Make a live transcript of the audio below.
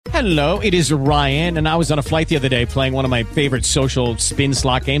Hello, it is Ryan, and I was on a flight the other day playing one of my favorite social spin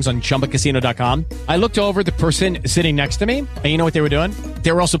slot games on ChumbaCasino.com. I looked over at the person sitting next to me, and you know what they were doing?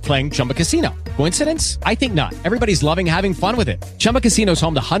 They were also playing Chumba Casino. Coincidence? I think not. Everybody's loving having fun with it. Chumba Casino is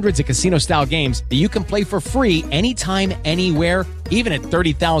home to hundreds of casino-style games that you can play for free anytime, anywhere, even at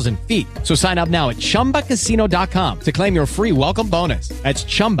 30,000 feet. So sign up now at ChumbaCasino.com to claim your free welcome bonus. That's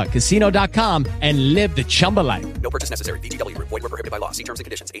ChumbaCasino.com and live the Chumba life. No purchase necessary. VGW. Void where prohibited by law. See terms and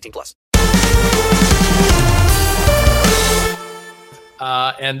conditions. 18+.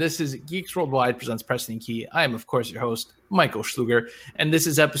 And this is Geeks Worldwide presents Preston Key. I am, of course, your host, Michael Schluger, and this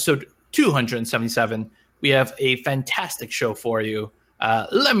is episode 277. We have a fantastic show for you.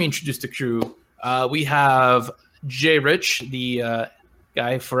 Let me introduce the crew. We have Jay Rich, the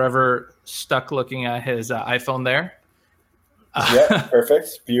guy forever stuck looking at his iPhone there. Yeah,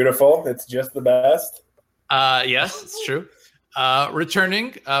 perfect. Beautiful. It's just the best. Yes, it's true.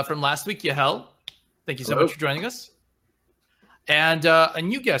 Returning from last week, Yahel. Thank you so much for joining us. And a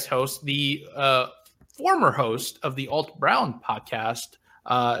new guest host, the former host of the Alt Brown podcast,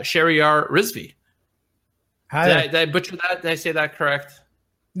 Shahryar Rizvi. Hi. Did I butcher that? Did I say that correct?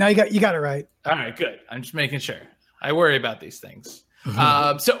 No, you got it right. All right, good. I'm just making sure. I worry about these things.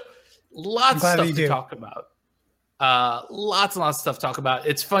 So lots of stuff to talk about. Lots and lots of stuff to talk about.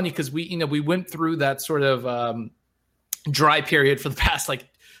 It's funny because we went through that sort of dry period for the past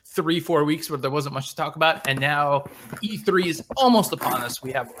 3-4 weeks where there wasn't much to talk about, and now E3 is almost upon us.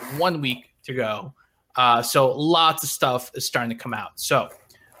 We have 1 week to go, so lots of stuff is starting to come out. So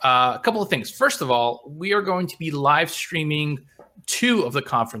a couple of things. First of all, we are going to be live streaming 2 of the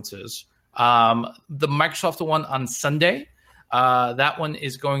conferences. The Microsoft one on Sunday. That one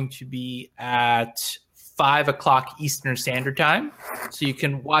is going to be at 5 o'clock Eastern Standard Time, so you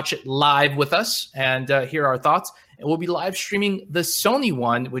can watch it live with us and hear our thoughts. And we'll be live streaming the Sony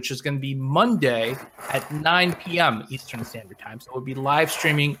one, which is going to be Monday at 9 p.m. Eastern Standard Time. So we'll be live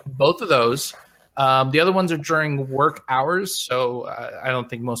streaming both of those. The other ones are during work hours, so I don't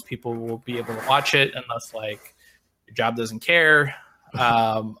think most people will be able to watch it unless your job doesn't care.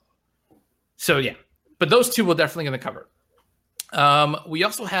 So yeah, but those 2 we're definitely going to cover. We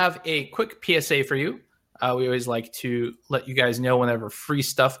also have a quick PSA for you. We always like to let you guys know whenever free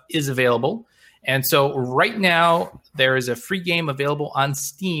stuff is available. And so right now, there is a free game available on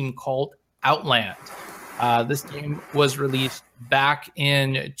Steam called Outland. This game was released back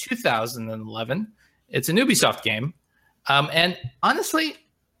in 2011. It's an Ubisoft game. And honestly,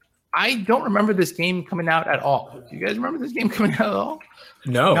 I don't remember this game coming out at all. Do you guys remember this game coming out at all?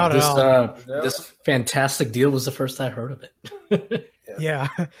 No. Not at all. This fantastic deal was the first I heard of it. Yeah.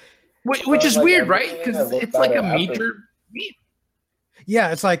 Which is weird, right? Because it's like a major...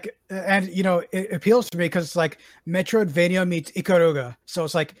 Yeah, it's like, and it appeals to me because it's like Metroidvania meets Ikaruga. So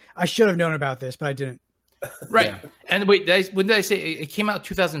it's like I should have known about this, but I didn't. Right. Yeah. And wait, when did I say it came out?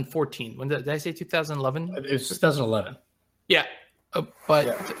 2014. When did I say 2011? It was 2011. Yeah,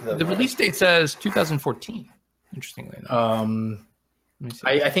 but the release date says 2014. Interestingly enough.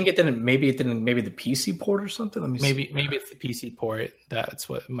 I think it didn't. Maybe it didn't. Maybe the PC port or something. Let me see. Maybe it's the PC port. That's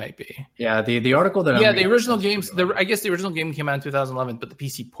what it might be. Yeah, the article that. Yeah, the original games. I guess the original game came out in 2011, but the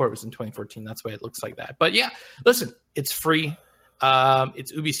PC port was in 2014. That's why it looks like that. But yeah, listen, it's free.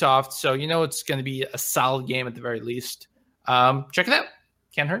 It's Ubisoft, so it's going to be a solid game at the very least. Check it out.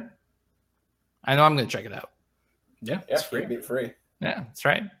 Can't hurt. I know I'm going to check it out. Yeah, it's free. Be free. Yeah, that's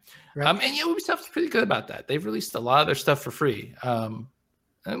right. And Ubisoft's pretty good about that. They've released a lot of their stuff for free.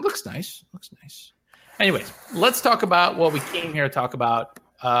 And it looks nice. Anyways, let's talk about what we came here to talk about.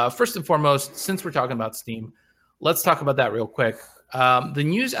 First and foremost, since we're talking about Steam, let's talk about that real quick. The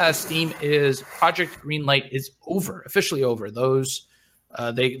news as Steam is Project Greenlight is officially over. Those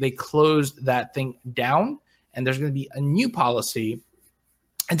they closed that thing down, and there's going to be a new policy.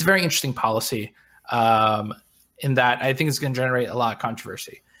 It's a very interesting policy in that I think it's going to generate a lot of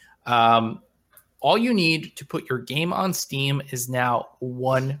controversy. All you need to put your game on Steam is now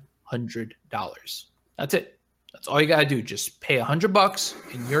 $100. That's it. That's all you got to do. Just pay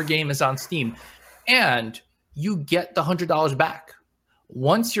 $100 and your game is on Steam. And you get the $100 back.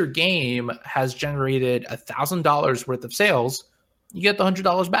 Once your game has generated $1,000 worth of sales, you get the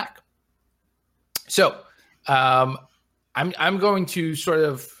 $100 back. So I'm going to sort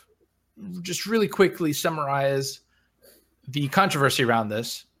of just really quickly summarize the controversy around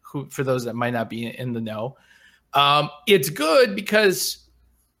this, for those that might not be in the know. It's good because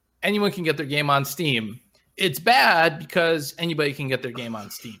anyone can get their game on Steam. It's bad because anybody can get their game on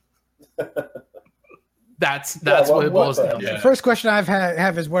Steam. That's what it boils down to. The first question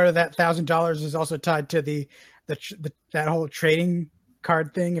have is whether that $1,000 is also tied to that whole trading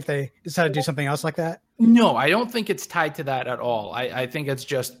card thing if they decide to do something else like that? No, I don't think it's tied to that at all. I think it's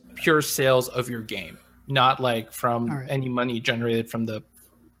just pure sales of your game, not like from any money generated from the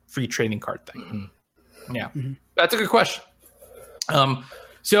free trading card thing. Mm-hmm. Yeah, that's a good question.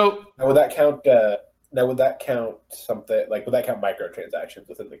 So now would that count? Would that count something like? Would that count microtransactions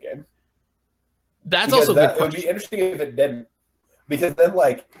within the game? That's because also a good question. It would be interesting if it didn't, because then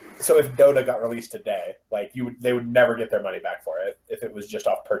so if Dota got released today, they would never get their money back for it if it was just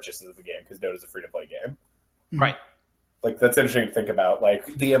off purchases of the game, because Dota's a free to play game, right? That's interesting to think about.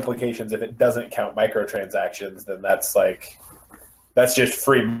 The implications if it doesn't count microtransactions, then that's just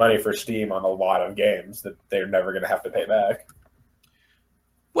free money for Steam on a lot of games that they're never going to have to pay back.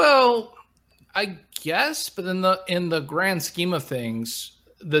 Well, I guess, but in the grand scheme of things,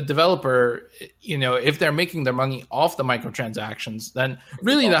 the developer, if they're making their money off the microtransactions, then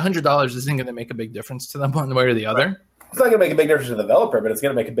really the $100 isn't going to make a big difference to them one way or the other. Right. It's not going to make a big difference to the developer, but it's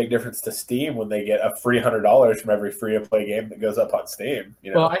going to make a big difference to Steam when they get a free $100 from every free-to-play game that goes up on Steam.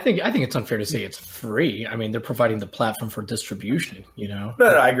 Well, I think it's unfair to say it's free. I mean, they're providing the platform for distribution. No,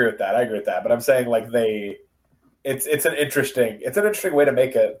 I agree with that. But I'm saying it's an interesting way to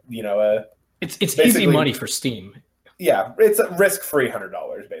make it's easy money for Steam. Yeah, it's a risk-free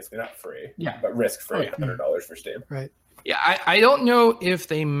 $100, basically, not free. Yeah, but risk-free $100 for Steam. Right. Yeah, I don't know if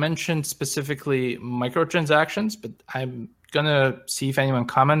they mentioned specifically microtransactions, but I'm gonna see if anyone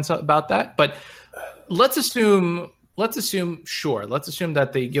comments about that. But let's assume that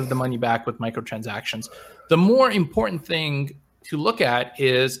they give the money back with microtransactions. The more important thing to look at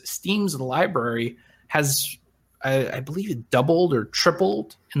is Steam's library has, I believe, it doubled or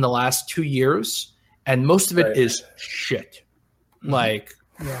tripled in the last 2 years, and most of it is shit.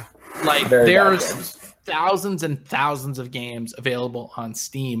 There's thousands and thousands of games available on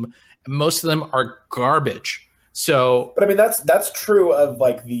Steam, and most of them are garbage. So, but I mean, that's true of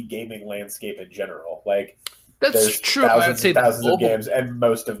the gaming landscape in general. That's true. I'd say thousands of games, and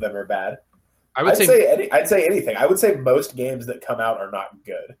most of them are bad. I'd say anything. I would say most games that come out are not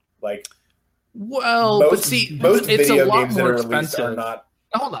good. Most it's a lot games more expensive. Are not.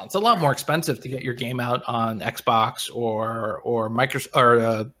 Hold on, it's a lot more expensive to get your game out on Xbox or Microsoft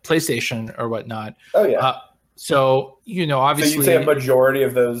or PlayStation or whatnot. Oh yeah. So obviously, so you'd say a majority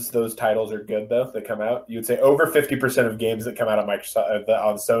of those titles are good though that come out. You'd say over 50% of games that come out on Microsoft,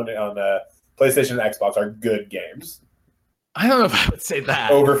 on Sony, on PlayStation and Xbox are good games. I don't know if I would say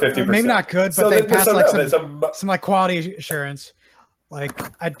that. Over 50%. Maybe not good, but they pass some quality assurance.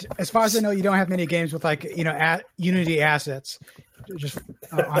 As far as I know, you don't have many games with Unity assets. Just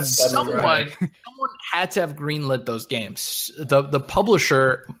someone had to have greenlit those games. The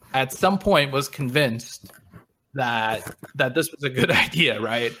publisher at some point was convinced that this was a good idea,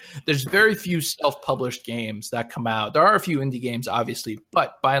 right? There's very few self-published games that come out. There are a few indie games, obviously,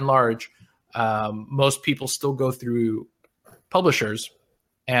 but by and large, most people still go through publishers,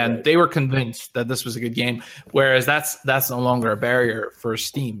 and they were convinced that this was a good game. Whereas that's no longer a barrier for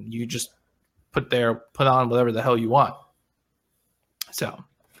Steam. You just put on whatever the hell you want. So,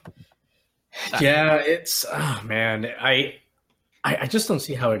 yeah, it's man, I just don't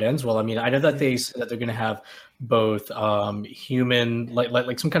see how it ends well. I mean, I know that they said that they're going to have both human,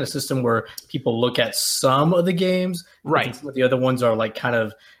 like some kind of system where people look at some of the games, right? Some of the other ones are kind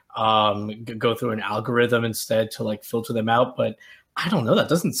of go through an algorithm instead to filter them out. But I don't know. That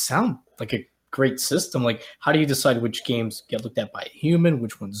doesn't sound like a great system. How do you decide which games get looked at by a human,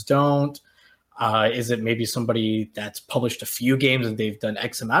 which ones don't? Is it maybe somebody that's published a few games and they've done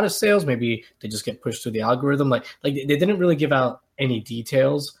X amount of sales? Maybe they just get pushed through the algorithm. They didn't really give out any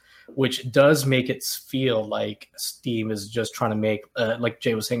details, which does make it feel like Steam is just trying to make, like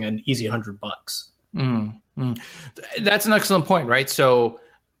Jay was saying, an easy $100. That's an excellent point, right? So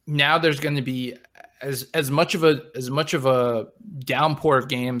now there's going to be as much of a downpour of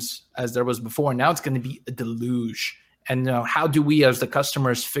games as there was before. Now it's going to be a deluge. And how do we, as the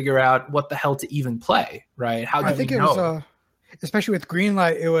customers, figure out what the hell to even play, right? I think it was, especially with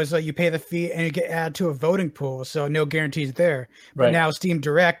Greenlight, it was you pay the fee and you get added to a voting pool, so no guarantees there. But now Steam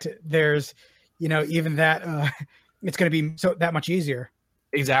Direct, there's, even that, it's going to be that much easier.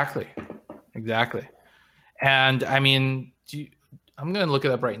 Exactly. And I mean, I'm going to look it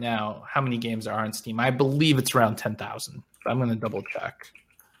up right now. How many games are on Steam? I believe it's around 10,000. I'm going to double check.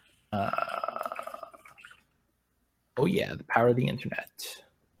 Oh yeah, the power of the internet.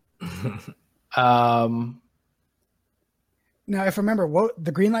 Now, if I remember, what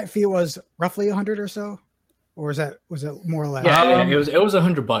the Greenlight fee was roughly 100 or so, or was it more or less? Yeah, it was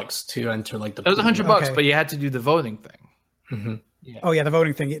 $100 to enter the. It was $100, but you had to do the voting thing. Mm-hmm. Yeah. Oh yeah, the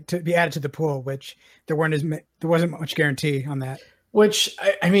voting thing to be added to the pool, which there wasn't much guarantee on that. Which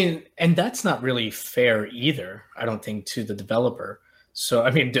I mean, and that's not really fair either. I don't think to the developer. So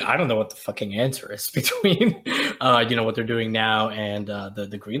I mean, I don't know what the fucking answer is between, what they're doing now and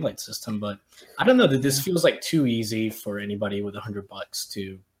the Greenlight system. But I don't know that this feels like too easy for anybody with $100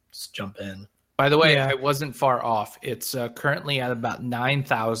 to just jump in. By the way, I wasn't far off. It's currently at about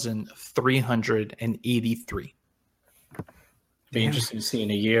 9,383. Be interesting to see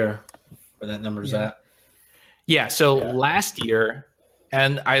in a year where that number's at. Yeah, so last year,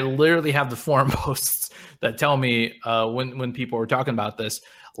 and I literally have the forum posts that tell me when people were talking about this.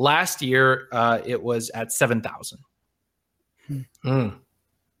 Last year, it was at 7,000.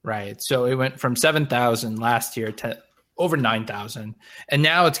 Right, so it went from 7,000 last year to over 9,000. And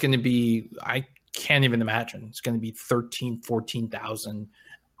now it's going to be, I can't even imagine, it's going to be 13,000, 14,000.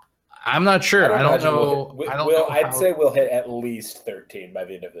 I'm not sure. I don't know. I'd say we'll hit at least 13 by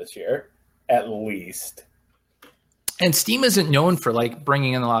the end of this year. At least. And Steam isn't known for like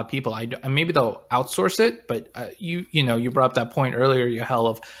bringing in a lot of people. Maybe they'll outsource it, but you brought up that point earlier, Yahel,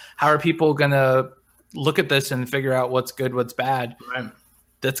 of how are people going to look at this and figure out what's good, what's bad. Right.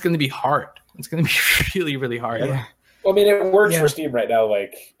 That's going to be hard. It's going to be really, really hard. Yeah. Well, I mean, it works for Steam right now,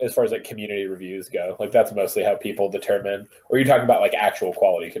 like as far as like community reviews go. Like that's mostly how people determine. Or you're talking about like actual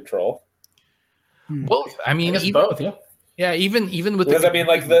quality control. Both. I mean, both. Yeah. Yeah. Even with because I mean,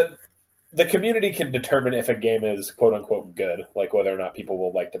 like the community can determine if a game is quote unquote good, like whether or not people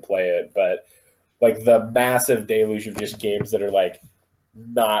will like to play it. But like the massive deluge of just games that are like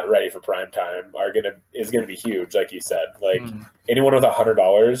not ready for prime time is gonna be huge, like you said. Like anyone with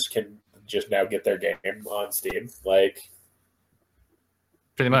 $100 can just now get their game on Steam. Like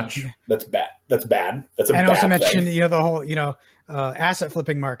pretty much. That's bad. That's bad. That's a and bad also mentioned, thing. the whole, asset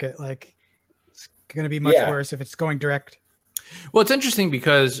flipping market. Like it's going to be much worse if it's going direct. Well, it's interesting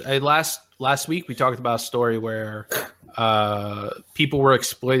because last week we talked about a story where people were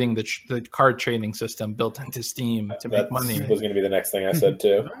exploiting the card trading system built into Steam to make money. Was going to be the next thing I said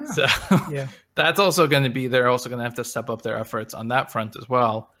too. So that's also going to be, they're also going to have to step up their efforts on that front as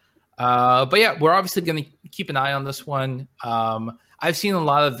well. But yeah, we're obviously going to keep an eye on this one. I've seen a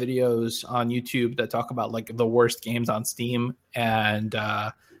lot of videos on YouTube that talk about like the worst games on Steam, and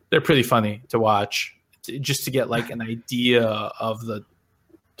they're pretty funny to watch, just to get like an idea of the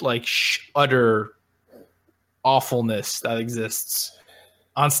like utter awfulness that exists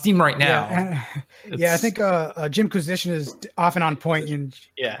on Steam right now. I think Jim Quisition is often on point in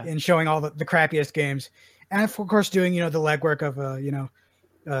showing all the crappiest games, and of course doing the legwork of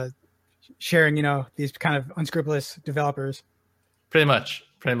sharing these kind of unscrupulous developers. Pretty much.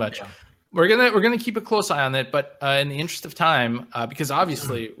 Yeah. We're gonna keep a close eye on it, but in the interest of time, because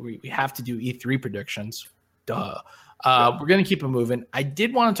obviously we have to do E3 predictions. Duh. We're gonna keep it moving. I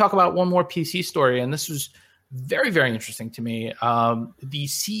did want to talk about one more PC story, and this was very, very interesting to me. The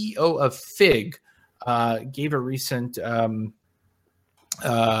CEO of Fig gave a recent what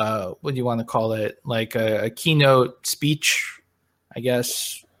do you want to call it? Like a keynote speech, I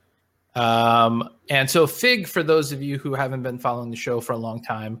guess. And so Fig, for those of you who haven't been following the show for a long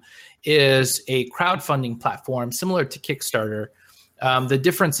time, is a crowdfunding platform similar to Kickstarter. The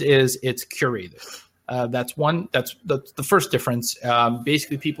difference is it's curated. That's the first difference.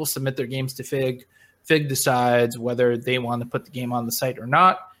 Basically, people submit their games to Fig. Fig decides whether they want to put the game on the site or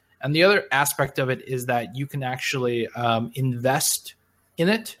not. And the other aspect of it is that you can actually invest in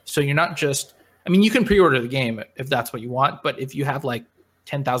it. So you're not just, you can pre-order the game if that's what you want, but if you have like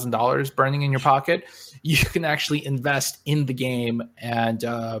 $10,000 burning in your pocket, you can actually invest in the game and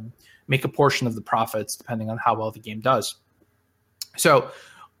make a portion of the profits depending on how well the game does. So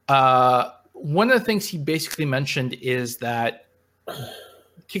one of the things he basically mentioned is that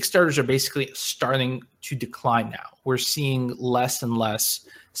Kickstarters are basically starting to decline now. We're seeing less and less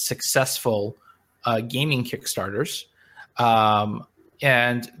successful gaming Kickstarters.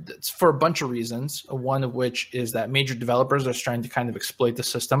 And it's for a bunch of reasons, one of which is that major developers are trying to kind of exploit the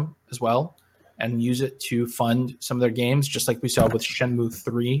system as well and use it to fund some of their games, just like we saw with Shenmue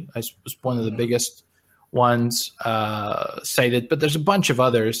 3 as was one of the biggest ones cited. But there's a bunch of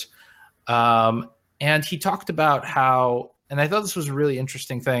others. And he talked about how, and I thought this was a really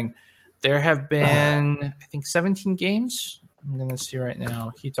interesting thing, there have been, I think, 17 games. I'm going to see right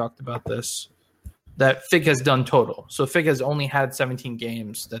now. He talked about this. That Fig has done total. So Fig has only had 17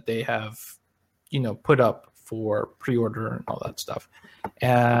 games that they have, put up for pre-order and all that stuff.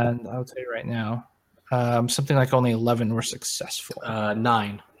 And I would say right now, something like only 11 were successful.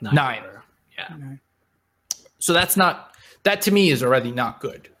 9. Yeah. So that to me is already not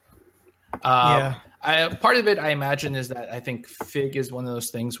good. Part of it, I imagine, is that I think Fig is one of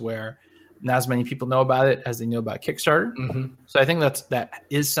those things where not as many people know about it as they know about Kickstarter. Mm-hmm. So I think that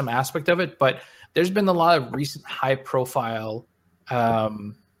is some aspect of it. But there's been a lot of recent high profile. What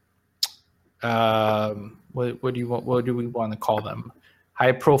do we want to call them?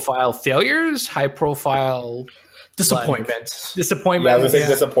 High profile failures, high profile disappointments. Disappointments. Yeah, I would say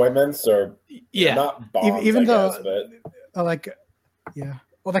disappointments or not bombs, even though but well, like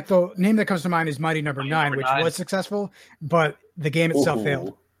the name that comes to mind is Mighty Number 9, which was successful, but the game itself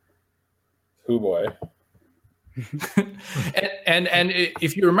failed. Oh boy. and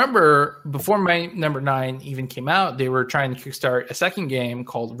if you remember, before Mighty Number 9 even came out, they were trying to kickstart a second game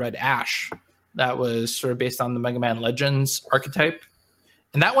called Red Ash that was sort of based on the Mega Man Legends archetype,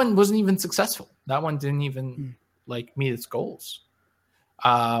 and that one wasn't even successful. That one didn't even meet its goals.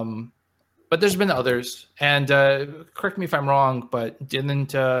 But there's been others, and correct me if I'm wrong, but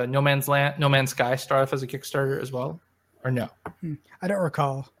didn't No Man's Sky start off as a Kickstarter as well, or no? I don't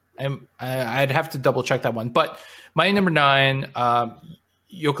recall. I'd have to double check that one. But Mighty Number 9,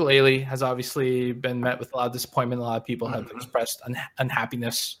 Yooka-Laylee has obviously been met with a lot of disappointment. A lot of people have expressed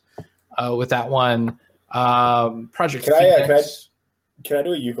unhappiness with that one. Project Phoenix. Can I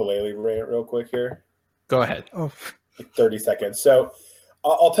do a Yooka-Laylee rant real quick here? Go ahead. Oh. 30 seconds. So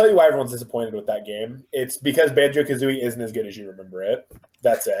I'll tell you why everyone's disappointed with that game. It's because Banjo-Kazooie isn't as good as you remember it.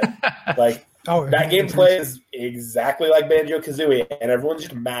 That's it. That game plays exactly like Banjo-Kazooie, and everyone's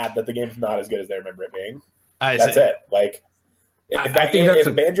just mad that the game's not as good as they remember it being. That's it.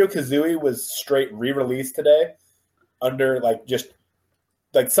 If Banjo-Kazooie was straight re-released today under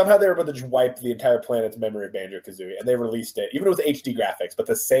somehow they were able to just wipe the entire planet's memory of Banjo-Kazooie, and they released it, even with HD graphics, but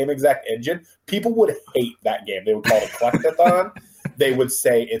the same exact engine, people would hate that game. They would call it a collectathon. They would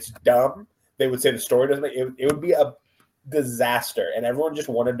say it's dumb. They would say the story doesn't make it. It would be a disaster, and everyone just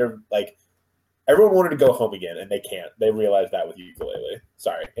wanted to go home again, and they can't. They realized that with Yooka-Laylee.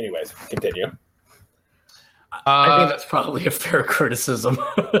 Sorry. Anyways, continue. I think that's probably a fair criticism.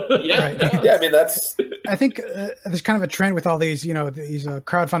 Yeah. I mean, that's. I think there's kind of a trend with all these, these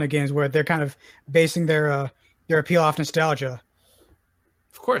crowdfunded games where they're kind of basing their appeal off nostalgia.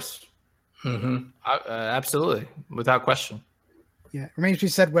 Of course. Mm-hmm. Absolutely, without question. Yeah, it remains to be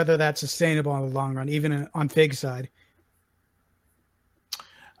said whether that's sustainable in the long run, even on Fig's side.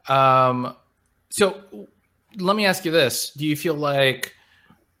 So let me ask you this: do you feel like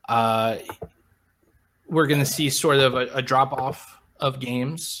we're going to see sort of a drop off of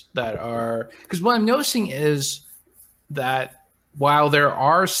games that are, because what I'm noticing is that while there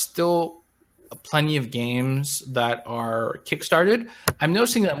are still plenty of games that are kickstarted, I'm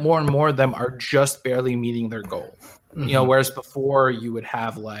noticing that more and more of them are just barely meeting their goal. Mm-hmm. Whereas before you would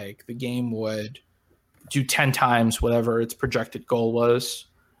have the game would do 10 times whatever its projected goal was.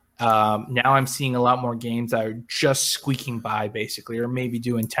 Now I'm seeing a lot more games that are just squeaking by basically, or maybe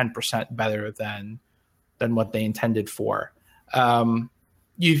doing 10% better than what they intended for.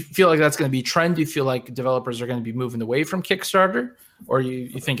 You feel like that's going to be a trend? Do you feel like developers are going to be moving away from Kickstarter, or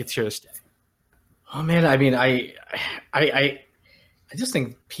you think it's here to stay? Oh man, I mean, I just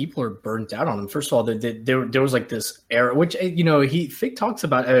think people are burnt out on them. First of all, there was this era, which Fig talks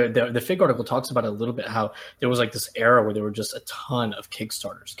about. The Fig article talks about a little bit, how there was this era where there were just a ton of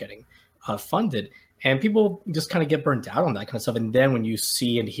Kickstarters getting funded, and people just kind of get burnt out on that kind of stuff. And then when you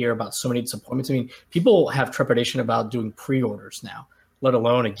see and hear about so many disappointments, I mean, people have trepidation about doing pre-orders now, let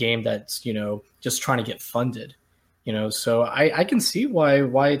alone a game that's just trying to get funded. So I can see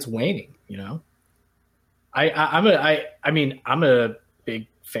why it's waning. I'm a big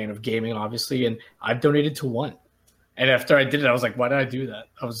fan of gaming, obviously, and I've donated to one. And after I did it, I was like, why did I do that?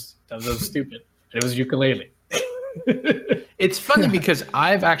 That was stupid. And it was Yooka-Laylee. It's funny because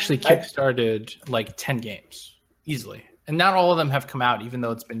I've actually kickstarted 10 games easily, and not all of them have come out, even though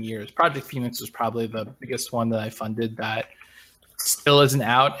it's been years. Project Phoenix was probably the biggest one that I funded that still isn't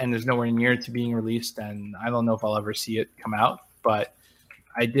out, and there's nowhere near to being released, and I don't know if I'll ever see it come out. But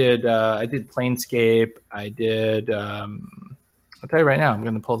I did Planescape. I did. I'll tell you right now. I'm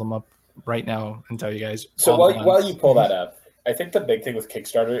going to pull them up right now and tell you guys. So while you pull that up, I think the big thing with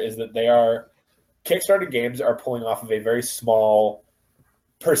Kickstarter is that Kickstarter games are pulling off of a very small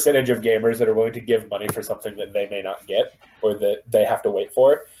percentage of gamers that are willing to give money for something that they may not get or that they have to wait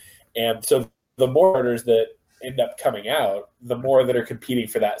for. And so the more orders that end up coming out, the more that are competing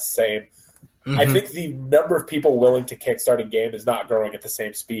for that same. Mm-hmm. I think the number of people willing to kickstart a game is not growing at the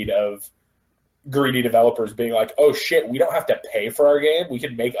same speed of greedy developers being like, oh shit, we don't have to pay for our game. We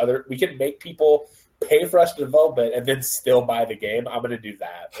can make people pay for us to develop it and then still buy the game. I'm going to do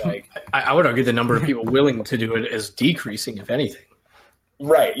that. I would argue the number of people willing to do it is decreasing, if anything.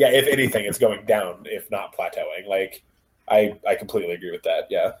 Right. Yeah. If anything, it's going down, if not plateauing. I completely agree with that.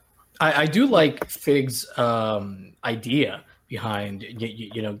 Yeah. I do like Fig's idea behind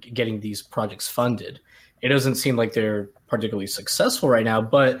getting these projects funded. It doesn't seem like they're particularly successful right now,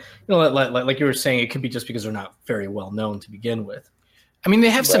 but like you were saying, it could be just because they're not very well known to begin with. I mean, they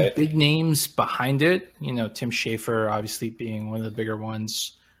have some big names behind it. Tim Schafer obviously being one of the bigger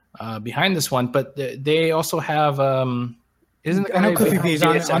ones behind this one, but they also have isn't I know Cliffy B's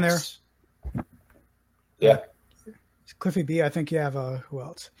on there. Yeah, Cliffy B. I think you have who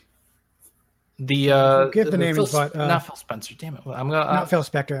else? The get the name, but not Phil Spencer. Damn it! I'm gonna not Phil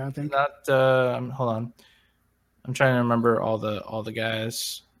Spector. I don't think. Not. Hold on. I'm trying to remember all the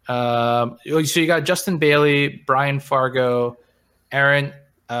guys. So you got Justin Bailey, Brian Fargo, Aaron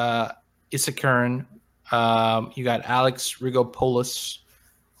Isakern. You got Alex Rigopoulos,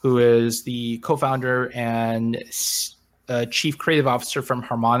 who is the co-founder and chief creative officer from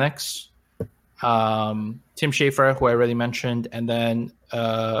Harmonix. Tim Schafer, who I already mentioned, and then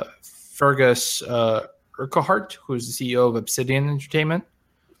Fergus Urquhart, who is the CEO of Obsidian Entertainment.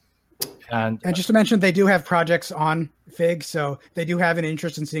 And just to mention, they do have projects on Fig, so they do have an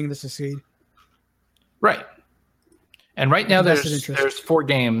interest in seeing this succeed. Right. And right now there's 4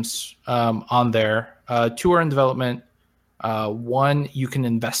 games on there. 2 are in development. 1 you can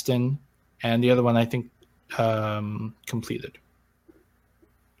invest in, and the other one I think completed.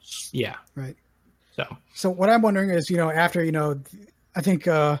 Yeah. Right. So what I'm wondering is, after, I think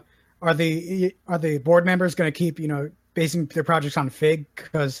are the board members going to keep, basing their projects on Fig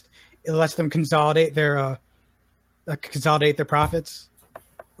because it lets them consolidate their profits,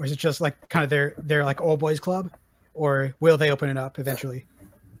 or is it just like kind of their like old boys club, or will they open it up eventually?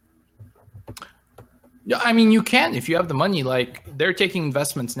 Yeah, I mean, you can if you have the money. Like they're taking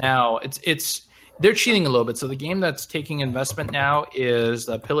investments now. They're cheating a little bit. So the game that's taking investment now is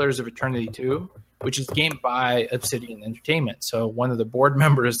Pillars of Eternity 2, which is a game by Obsidian Entertainment. So one of the board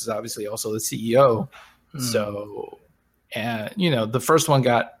members is obviously also the CEO. So, and the first one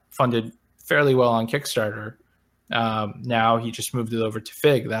got funded fairly well on Kickstarter. Now he just moved it over to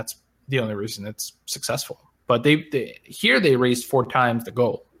Fig. That's the only reason it's successful. But they raised 4 times the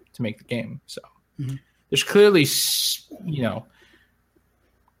goal to make the game. So there's clearly,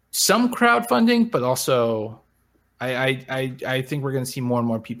 some crowdfunding, but also I think we're going to see more and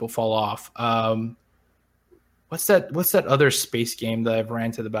more people fall off. What's that other space game that I've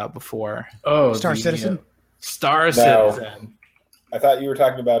ranted about before? Oh, Star Citizen. Star Citizen. I thought you were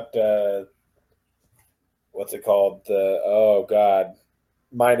talking about what's it called?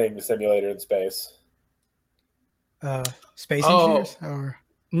 Mining simulator in space. Space Engineers? Or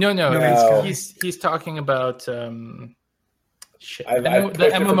No. He's talking about shit. I've the pushed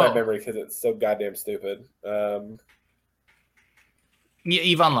it from my MMO. memory because it's so goddamn stupid.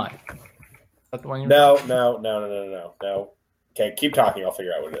 EVE Online. Is that the one? No. Okay, keep talking. I'll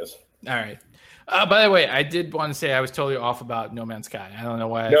figure out what it is. All right. By the way, I did want to say I was totally off about No Man's Sky. I don't know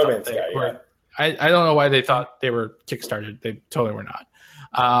why. I don't know why they thought they were kickstarted. They totally were not.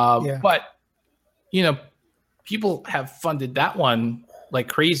 But people have funded that one like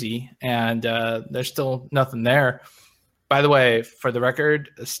crazy, and there's still nothing there. By the way, for the record,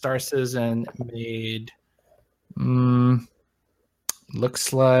 Star Citizen made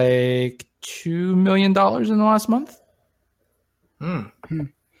looks like $2 million in the last month.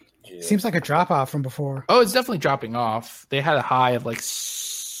 Seems like a drop off from before. Oh, it's definitely dropping off. They had a high of like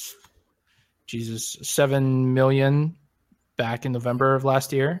 7 million back in November of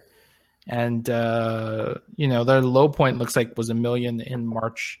last year. And, their low point looks like was 1 million in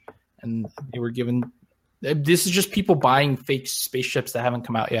March. And they were given, this is just people buying fake spaceships that haven't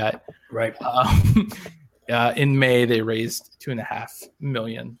come out yet. Right. In May, they raised 2.5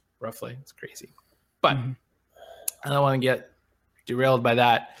 million, roughly. It's crazy. But I don't want to get derailed by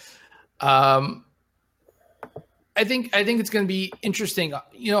that. I think it's going to be interesting.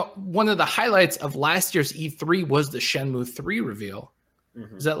 One of the highlights of last year's E3 was the Shenmue 3 reveal.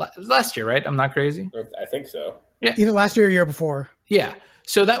 Is that it was last year, right? I'm not crazy. I think so. Yeah, either last year or year before. Yeah,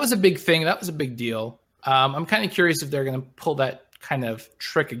 so that was a big thing. That was a big deal. I'm kind of curious if they're going to pull that kind of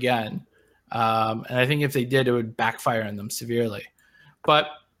trick again. And I think if they did, it would backfire on them severely. But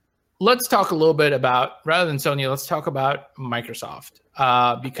let's talk a little bit about, rather than Sony, let's talk about Microsoft,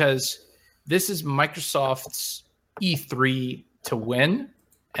 because this is Microsoft's E3 to win,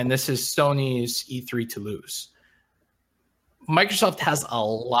 and this is Sony's E3 to lose. Microsoft has a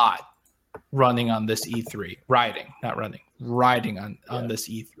lot running on this E3, riding on this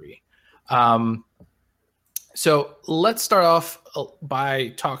E3. So let's start off by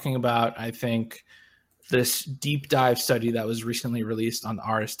talking about, I think, this deep dive study that was recently released on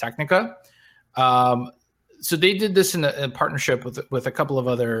Ars Technica. so they did this in a partnership with a couple of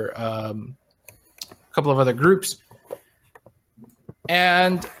other groups.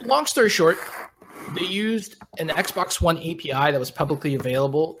 And long story short, they used an Xbox One API that was publicly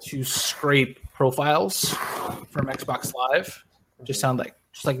available to scrape profiles from Xbox Live. Just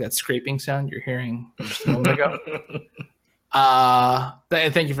like that scraping sound you're hearing just a moment ago.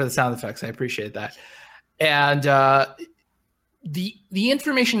 Thank you for the sound effects. I appreciate that. And the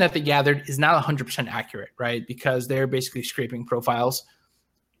information that they gathered is not 100% accurate, right? Because they're basically scraping profiles.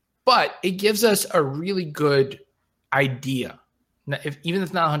 But it gives us a really good idea, even if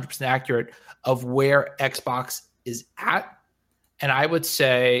it's not 100% accurate, of where Xbox is at. And I would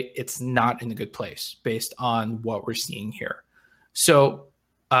say it's not in a good place based on what we're seeing here. So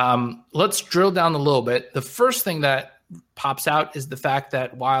let's drill down a little bit. The first thing that pops out is the fact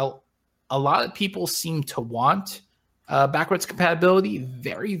that while a lot of people seem to want backwards compatibility,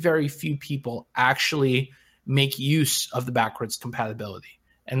 very, very few people actually make use of the backwards compatibility.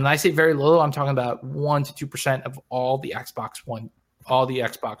 And when I say very little, I'm talking about 1 to 2% of all the Xbox One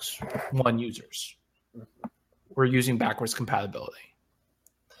users were using backwards compatibility,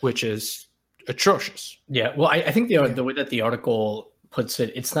 which is atrocious. Yeah, well, I think the way that the article puts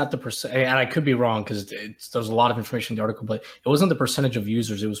it, it's not the percent, and I could be wrong because there's a lot of information in the article, but it wasn't the percentage of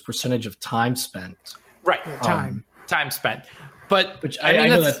users; it was percentage of time spent. Right, time spent. But which I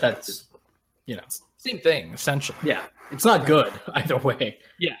know that's same thing essentially. Yeah, it's not good either way.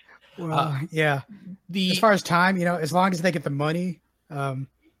 Yeah. Well, as far as time, as long as they get the money,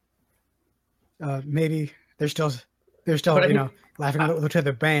 maybe they're still laughing to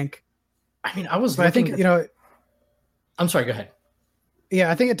the bank. I mean, I think I'm sorry. Go ahead. Yeah,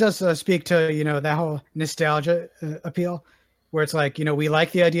 I think it does speak to that whole nostalgia appeal, where it's like we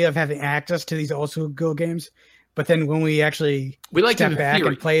like the idea of having access to these old school games, but then when we actually step back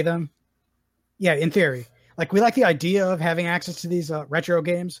and play them, in theory, like we like the idea of having access to these retro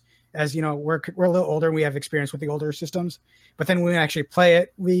games. As we're a little older and we have experience with the older systems, but then when we actually play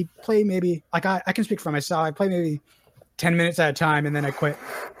it, we play maybe like I can speak for myself. I play maybe 10 minutes at a time and then I quit.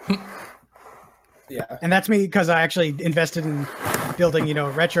 Yeah, and that's me because I actually invested in building a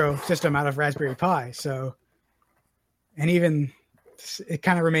retro system out of Raspberry Pi. So, and even it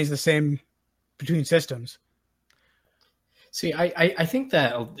kind of remains the same between systems. See, I think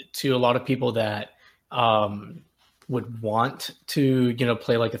that to a lot of people that would want to,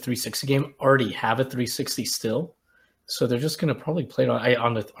 play like a 360 game, already have a 360 still. So they're just going to probably play it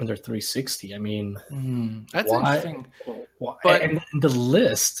on their 360. I mean, that's interesting. But and the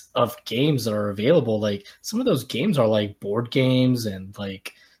list of games that are available, like some of those games are like board games and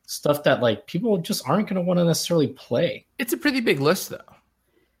like stuff that like people just aren't going to want to necessarily play. It's a pretty big list, though.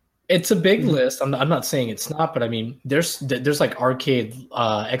 It's a big list. I'm not saying it's not, but I mean, there's like arcade,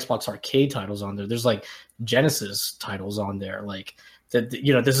 Xbox arcade titles on there. There's like Genesis titles on there. Like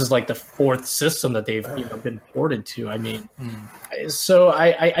this is like the fourth system that they've been ported to. I mean, so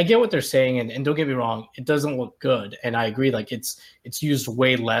I get what they're saying, and don't get me wrong, it doesn't look good, and I agree. Like it's used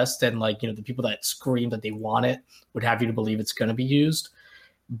way less than like the people that scream that they want it would have you to believe it's going to be used.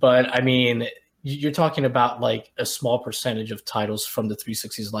 But I mean, you're talking about like a small percentage of titles from the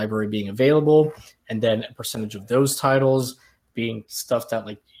 360's library being available, and then a percentage of those titles being stuff that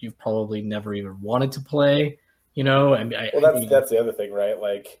like you've probably never even wanted to play, And that's the other thing, right?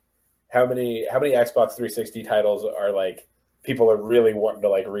 Like, how many Xbox 360 titles are like people are really wanting to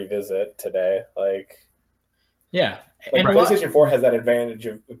like revisit today? Like, yeah, like PlayStation 4 has that advantage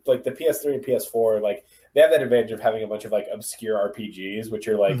of like the PS3 and PS4, like they have that advantage of having a bunch of like obscure RPGs, which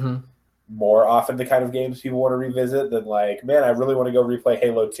are like. More often the kind of games people want to revisit than like, man, I really want to go replay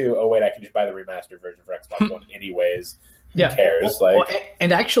Halo 2. Oh wait, I can just buy the remastered version for Xbox One anyways. Who cares?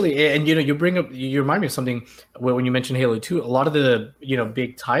 And actually, and you remind me of something when you mentioned Halo 2. A lot of the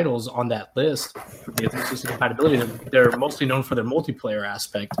big titles on that list, the 360 compatibility, they're mostly known for their multiplayer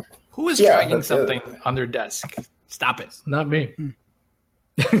aspect. Who is dragging something on their desk? Stop it! Not me.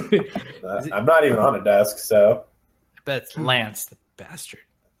 I'm not even on a desk, so I bet it's Lance, the bastard.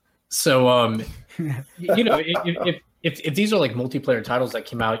 So, if these are like multiplayer titles that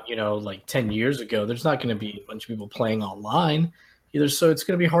came out, like 10 years ago, there's not going to be a bunch of people playing online either. So it's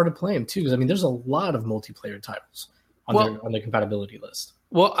going to be hard to play them too. Because I mean, there's a lot of multiplayer titles on the compatibility list.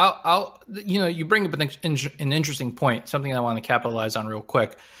 Well, I'll you bring up an interesting point, something I want to capitalize on real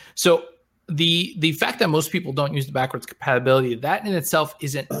quick. So the fact that most people don't use the backwards compatibility, that in itself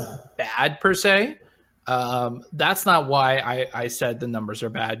isn't bad per se. That's not why I said the numbers are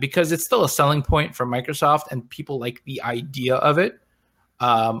bad, because it's still a selling point for Microsoft and people like the idea of it.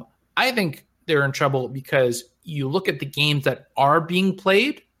 I think they're in trouble because you look at the games that are being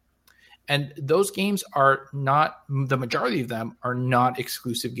played And those games are not, the majority of them are not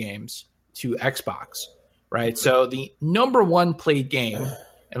exclusive games to Xbox, right? So the number one played game,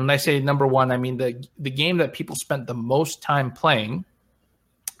 and when I say number one, I mean the game that people spent the most time playing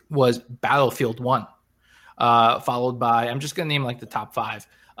was Battlefield 1, followed by, I'm just going to name like the top 5,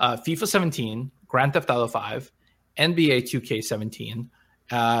 FIFA 17, Grand Theft Auto 5, NBA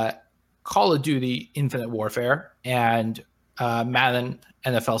 2K17, Call of Duty Infinite Warfare, and Madden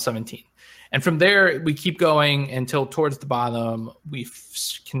NFL 17. And from there, we keep going until towards the bottom. We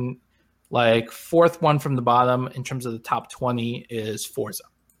can, like, fourth one from the bottom in terms of the top 20 is Forza.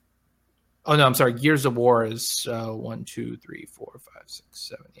 Oh, no, I'm sorry. Gears of War is 1, 2, 3, 4, 5, 6,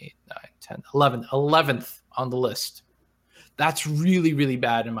 7, 8, 9, 10, 11. 11th on the list. That's really, really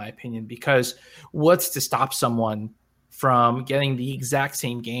bad in my opinion, because what's to stop someone from getting the exact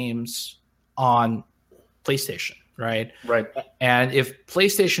same games on PlayStation, right? Right. And if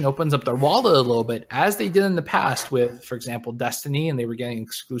PlayStation opens up their wallet a little bit, as they did in the past with, for example, Destiny, and they were getting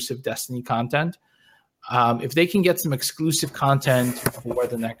exclusive Destiny content, if they can get some exclusive content for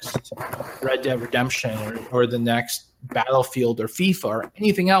the next Red Dead Redemption or the next Battlefield or FIFA or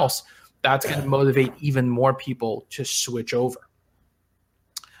anything else, that's going to motivate even more people to switch over.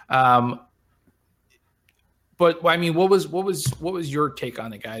 But I mean, what was your take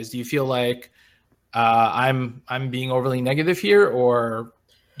on it, guys? Do you feel like I'm being overly negative here, or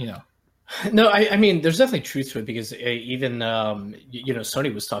No, I mean, there's definitely truth to it, because even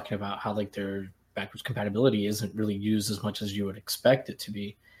Sony was talking about how like their backwards compatibility isn't really used as much as you would expect it to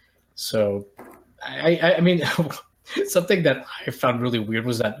be. So, I mean, something that I found really weird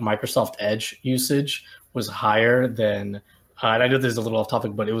was that Microsoft Edge usage was higher than, and I know this is a little off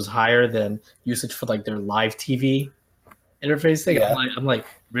topic, but it was higher than usage for like their live TV interface thing. Yeah. I'm like,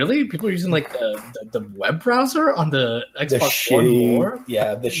 really? People are using like the web browser on the Xbox One more?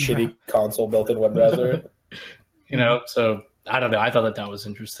 Yeah, the shitty console built-in web browser. So I don't know. I thought that was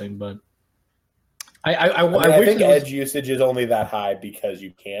interesting, but I wish think Edge usage is only that high because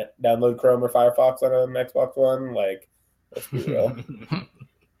you can't download Chrome or Firefox on an Xbox One. Like, let's be real.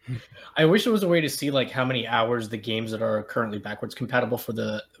 I wish there was a way to see like how many hours the games that are currently backwards compatible for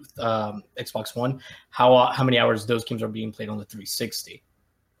the Xbox One, how many hours those games are being played on the 360.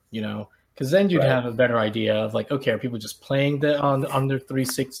 Because then you'd have a better idea of like, okay, are people just playing on their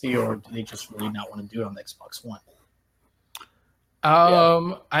 360, or do they just really not want to do it on the Xbox One?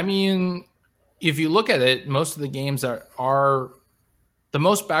 I mean, if you look at it, most of the games are the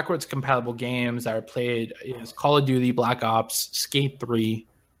most backwards compatible games that are played is Call of Duty, Black Ops, Skate 3,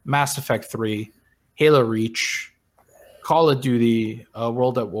 Mass Effect 3, Halo Reach, Call of Duty,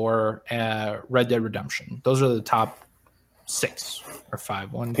 World at War, Red Dead Redemption. Those are the top 6 or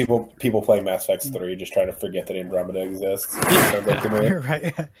 5. People playing Mass Effect 3 just trying to forget that Andromeda exists.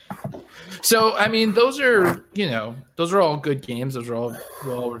 Right. So, I mean, those are all good games. Those are all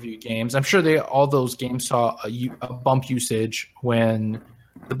well-reviewed games. I'm sure all those games saw a bump usage when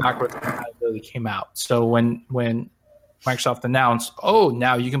the backwards compatibility came out. So when Microsoft announced,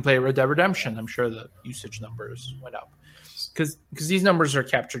 now you can play Red Dead Redemption, I'm sure the usage numbers went up. Because these numbers are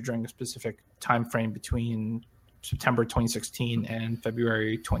captured during a specific time frame between September 2016 and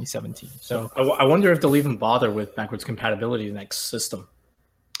February 2017. So I wonder if they'll even bother with backwards compatibility in the next system.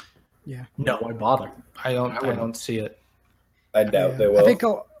 Yeah. No, why bother? I don't see it. I doubt they will. I think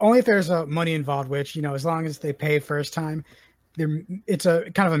only if there's money involved, which, as long as they pay first time, it's a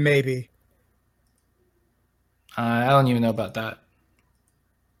kind of a maybe. I don't even know about that.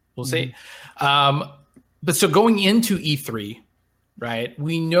 We'll see. But so going into E3, right,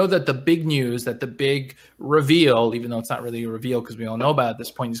 we know that the big news, that the big reveal, even though it's not really a reveal because we all know about it at this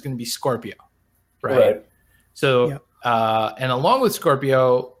point, is going to be Scorpio, right? So, and along with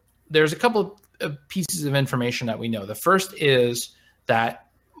Scorpio, there's a couple of pieces of information that we know. The first is that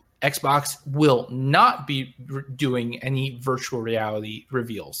Xbox will not be doing any virtual reality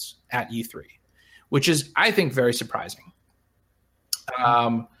reveals at E3, which is, I think, very surprising.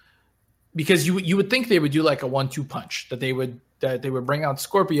 Because you would think they would do like a 1-2 punch, that they would bring out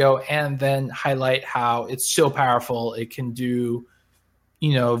Scorpio and then highlight how it's so powerful it can do,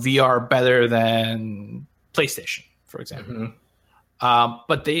 VR better than PlayStation, for example. Mm-hmm.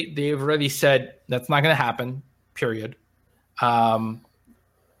 But they've already said that's not going to happen. Period. And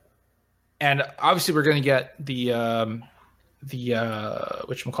obviously we're going to get the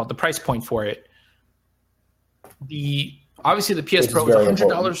the price point for it. Obviously the PS Pro is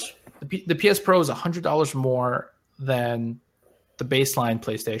 $100. The PS Pro is $100 more than the baseline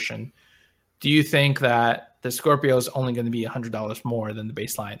PlayStation. Do you think that the Scorpio is only going to be $100 more than the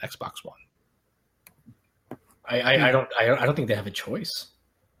baseline Xbox One? I don't think they have a choice.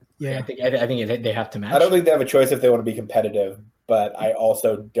 Yeah, I think they have to match. I don't think they have a choice if they want to be competitive, but I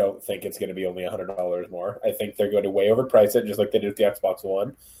also don't think it's going to be only $100 more. I think they're going to way overprice it, just like they did with the Xbox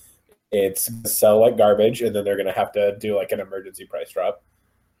One. It's going to sell like garbage, and then they're going to have to do like an emergency price drop.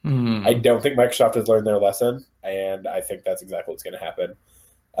 I don't think Microsoft has learned their lesson, and I think that's exactly what's going to happen.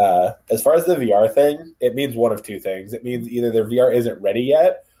 As far as the VR thing, it means one of two things. It means either their VR isn't ready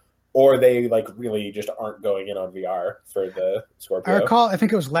yet, or they like really just aren't going in on VR for the Scorpio. I recall, I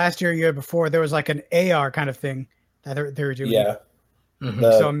think it was last year before, there was like an AR kind of thing that they were doing. Yeah.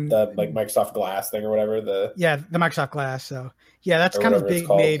 Mhm. The like Microsoft Glass thing or whatever. The Microsoft Glass. So yeah, that's Or kind of whatever it's big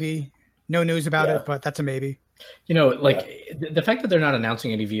called. maybe. No news about Yeah. it, but that's a maybe. The fact that they're not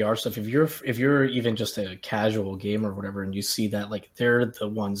announcing any VR stuff, if you're even just a casual gamer or whatever, and you see that like they're the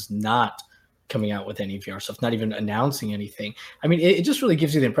ones not coming out with any VR stuff, not even announcing anything. I mean, it just really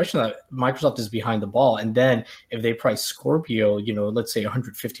gives you the impression that Microsoft is behind the ball. And then if they price Scorpio, let's say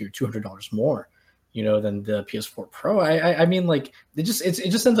 $150 or $200 more, than the PS4 Pro, I mean, like it just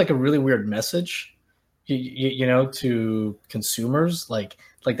sends like a really weird message, to consumers, like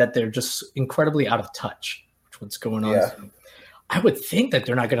that they're just incredibly out of touch with what's going on. Yeah. So I would think that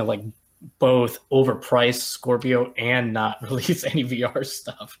they're not going to like both overprice Scorpio and not release any VR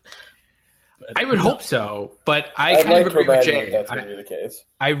stuff. I would hope so, but I I'd kind like of to agree with imagine Jay. that's going to be the case.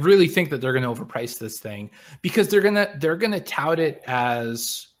 I really think that they're going to overprice this thing because they're gonna tout it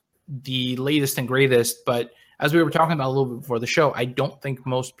as the latest and greatest. But as we were talking about a little bit before the show, I don't think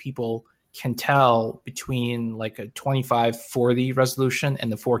most people can tell between like a 2540 resolution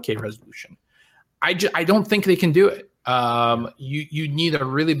and the 4K resolution. I don't think they can do it. You need a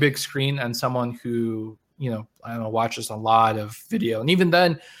really big screen and someone who watches a lot of video, and even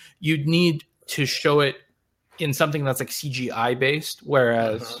then, you'd need to show it in something that's like CGI based,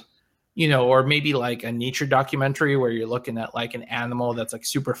 whereas, or maybe like a nature documentary where you're looking at like an animal that's like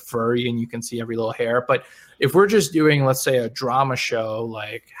super furry and you can see every little hair. But if we're just doing, let's say, a drama show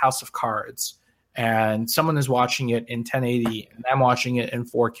like House of Cards and someone is watching it in 1080 and I'm watching it in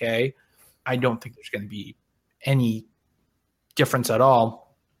 4K, I don't think there's going to be any difference at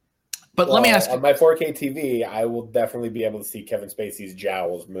all. But let me ask you, on my 4K TV, I will definitely be able to see Kevin Spacey's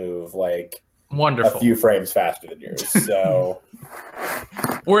jowls move like wonderful. a few frames faster than yours. So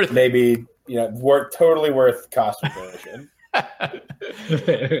Worth maybe totally worth cost of acquisition.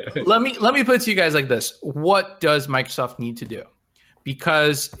 let me put it to you guys like this. What does Microsoft need to do?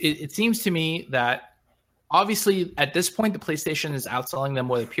 Because it seems to me that obviously at this point the PlayStation is outselling them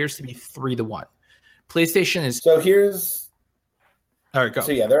what appears to be 3-1. PlayStation is So here's all right, go.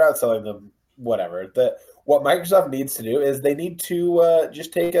 So yeah, they're outselling them. Whatever. What Microsoft needs to do is they need to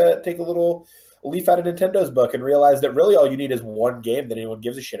just take a little leaf out of Nintendo's book and realize that really all you need is one game that anyone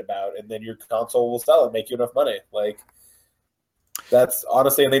gives a shit about, and then your console will sell and make you enough money. Like that's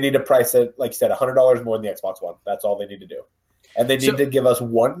honestly, and they need to price it like you said, $100 more than the Xbox One. That's all they need to do, and they need to give us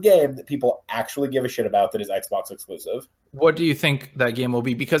one game that people actually give a shit about that is Xbox exclusive. What do you think that game will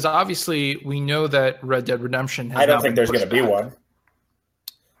be? Because obviously we know that Red Dead Redemption has I don't now think been there's going to pushed be back. one.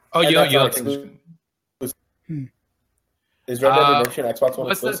 Oh, And you that's don't not think there's- Is Red Dead Redemption Xbox One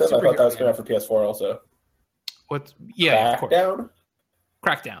what's that exclusive? I thought that was superhero coming out for PS4 also. what? Yeah, of course. Crackdown?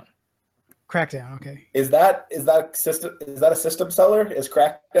 Crackdown. Crackdown. Okay. Is that a system seller? Is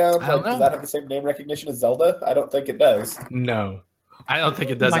Crackdown I don't know. does that have the same name recognition as Zelda? I don't think it does. No. I don't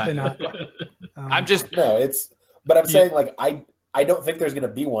think it does. Likely either. not. I'm just No, but I'm saying like I don't think there's going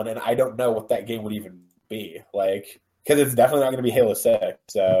to be one, and I don't know what that game would even be like because it's definitely not going to be Halo 6.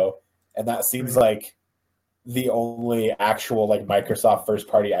 So, and that seems like the only actual like Microsoft first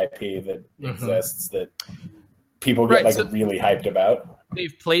party IP that exists that people get really hyped about.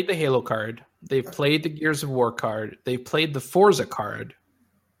 they've played the Halo card. They've played the Gears of War card. They've played the Forza card.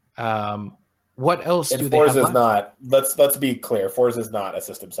 What else do And they have Forza's left? not. Let's be clear. Forza's not a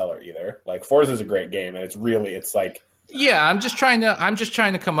system seller either. Like Forza's a great game, and it's like Yeah, I'm just trying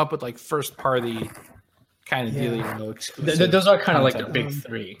to come up with like first party kind of deal. Exclusive Those are kind of like the content. big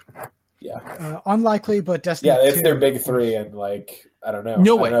three. Unlikely, but Destiny. yeah, it's 2. their big three, and like I don't know.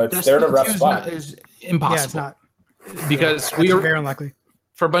 No I way. don't know, they're in a rough Destiny 2 spot. is impossible. Yeah, it's not. Because It's very unlikely.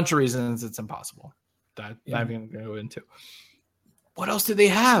 for a bunch of reasons, it's impossible. That I'm going to go into. What else do they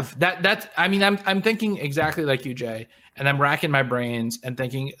have? I'm thinking exactly like you, Jay, and I'm racking my brains and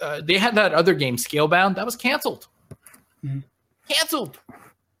thinking they had that other game, Scalebound, that was canceled. Mm-hmm. Canceled.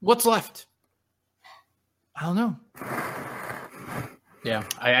 What's left? I don't know. Yeah,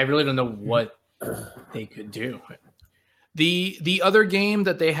 I really don't know what they could do. The other game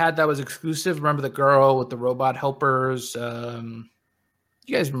that they had that was exclusive, remember the girl with the robot helpers?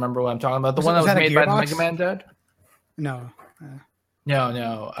 You guys remember what I'm talking about? The one that was that a made by the Gearbox? Mega Man Dad? No.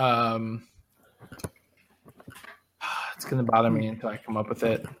 No. It's gonna bother me until I come up with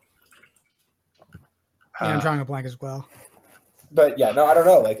it. Yeah, I'm drawing a blank as well. But yeah, no, I don't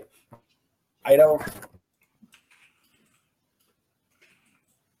know. Like, I don't.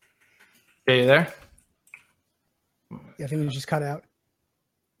 Okay, you there? Yeah, I think we just cut out.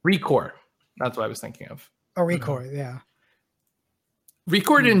 Recore. That's what I was thinking of. Oh, Recore, yeah.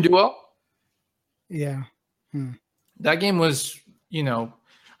 Recore didn't do well. Yeah. That game was, I don't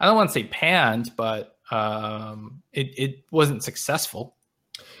want to say panned, but it wasn't successful.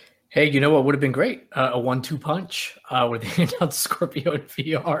 Hey, you know what would have been great? A 1-2 punch where they announced Scorpio in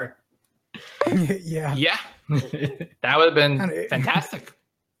VR. Yeah. Yeah. That would have been fantastic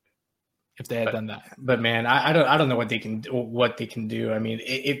if they had done that. But man, I don't know what they can do. I mean,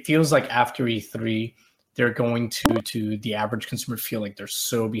 it feels like after E3, they're going to the average consumer feel like they're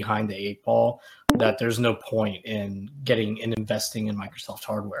so behind the 8 ball that there's no point in getting and investing in Microsoft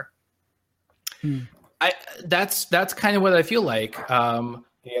hardware. That's kind of what I feel like.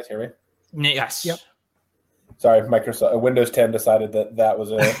 Can you guys hear me? Yes. Yep. Sorry, Windows 10 decided that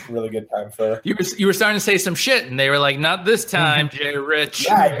was a really good time for. You were starting to say some shit, and they were like, "Not this time, Jay Rich."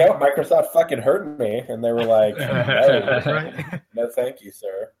 Yeah, I know. Microsoft fucking heard me, and they were like, "No, thank you,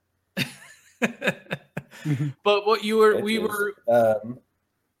 sir." But what you were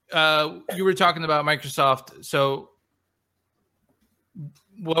talking about Microsoft. So,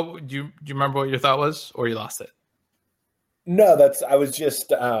 what do you remember what your thought was, or you lost it? No, I was saying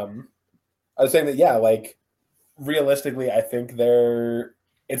that, yeah, like, realistically, I think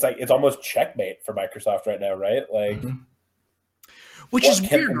it's almost checkmate for Microsoft right now, right? Like, which is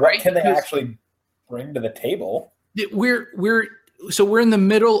weird, right? What can they actually bring to the table? We're in the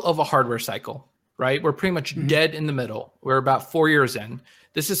middle of a hardware cycle, right? We're pretty much dead in the middle. We're about 4 years in.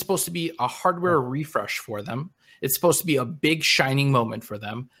 This is supposed to be a hardware refresh for them. It's supposed to be a big shining moment for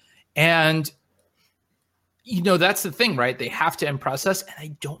them. And, that's the thing, right? They have to impress us, and I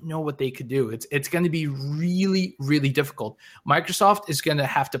don't know what they could do. It's going to be really, really difficult. Microsoft is going to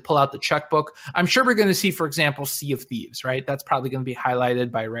have to pull out the checkbook. I'm sure we're going to see, for example, Sea of Thieves, right? That's probably going to be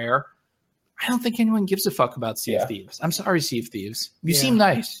highlighted by Rare. I don't think anyone gives a fuck about Sea of Thieves. I'm sorry, Sea of Thieves. You seem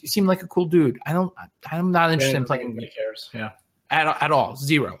nice. You seem like a cool dude. I'm not interested in playing. Nobody cares. Yeah. At all.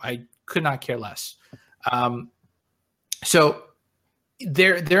 Zero. I could not care less. So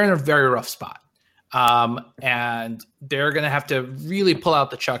they're in a very rough spot. And they're going to have to really pull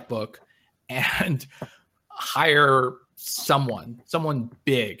out the checkbook and hire someone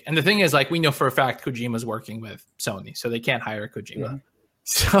big. And the thing is, like, we know for a fact Kojima's working with Sony, so they can't hire Kojima. Yeah.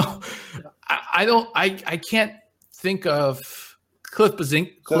 So I can't think of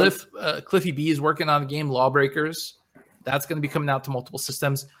Cliffy B is working on the game Lawbreakers. That's going to be coming out to multiple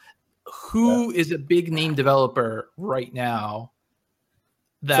systems. Who is a big name developer right now?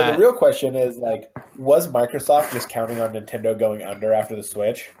 So the real question is, like, was Microsoft just counting on Nintendo going under after the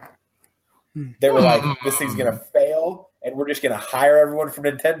Switch? They were like, this thing's going to fail, and we're just going to hire everyone from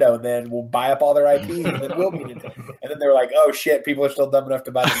Nintendo, and then we'll buy up all their IPs, and then we'll be Nintendo. And then they were like, oh, shit, people are still dumb enough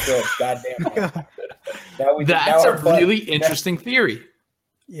to buy the Switch. God damn it. That's a really interesting theory.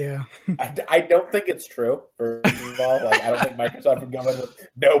 Yeah. I don't think it's true, first of all. Like, I don't think Microsoft would go in with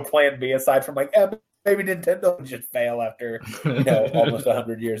no plan B aside from, like, maybe Nintendo would just fail after, almost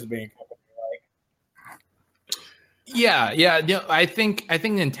 100 years of being a company. Yeah. I think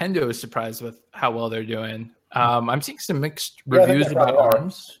Nintendo is surprised with how well they're doing. I'm seeing some mixed reviews about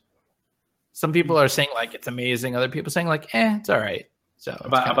ARMS. Some people are saying like it's amazing. Other people saying like, it's all right. So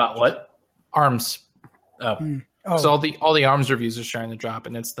about what? ARMS. Oh. So all the ARMS reviews are starting to drop,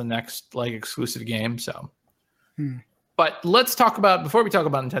 and it's the next like exclusive game. So, but let's talk about before we talk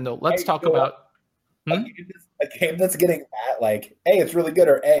about Nintendo. Let's talk about. A game that's getting that, like, hey, it's really good,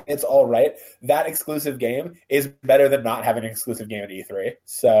 or hey, it's all right. That exclusive game is better than not having an exclusive game at E3.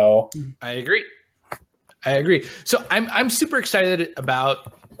 So I agree. So I'm super excited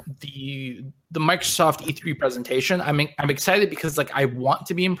about the Microsoft E3 presentation. I'm excited because like I want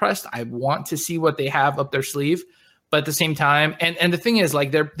to be impressed. I want to see what they have up their sleeve, but at the same time, and the thing is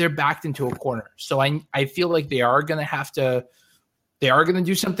like they're backed into a corner. So I feel like they are going to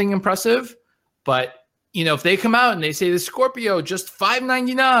do something impressive. But, if they come out and they say the Scorpio just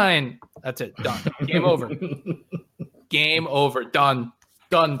 $599, that's it. Done. Game over. Game over. Done.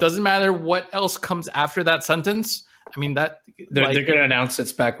 Doesn't matter what else comes after that sentence. I mean, that they're going to announce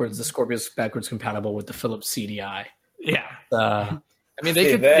it's backwards. The Scorpio's backwards compatible with the Philips CDI. Yeah. I mean,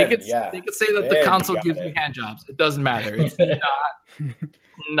 they could say that the console gives you hand jobs. It doesn't matter. It's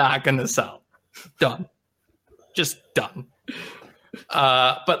not going to sell. Done. Just done.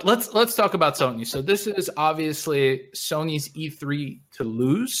 But let's talk about Sony. So this is obviously Sony's E3 to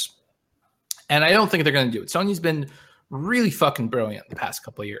lose, and I don't think they're going to do it. Sony's been really fucking brilliant the past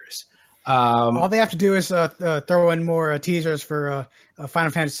couple of years. All they have to do is throw in more teasers for a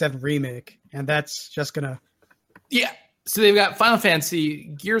Final Fantasy VII remake, and that's just gonna. Yeah. So they've got Final Fantasy,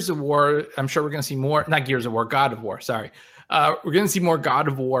 Gears of War. I'm sure we're going to see more. Not Gears of War, God of War. Sorry. We're going to see more God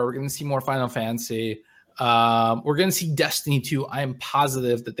of War. We're going to see more Final Fantasy. We're going to see Destiny 2. I am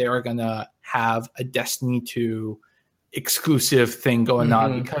positive that they are going to have a Destiny 2 exclusive thing going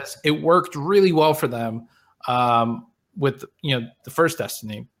on because it worked really well for them with the first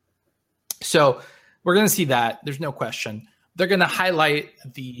Destiny. So we're going to see that. There's no question. They're going to highlight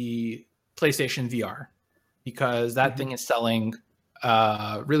the PlayStation VR because that thing is selling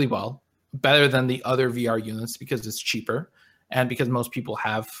really well, better than the other VR units because it's cheaper and because more people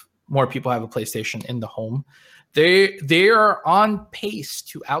have a PlayStation in the home. They are on pace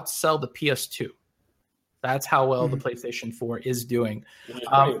to outsell the PS2. That's how well the PlayStation 4 is doing. Which is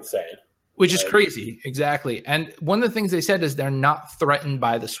pretty insane. Which is crazy, exactly. And one of the things they said is they're not threatened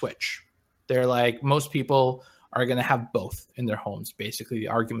by the Switch. They're like, most people are going to have both in their homes, basically the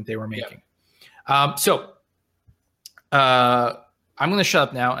argument they were making. So I'm going to shut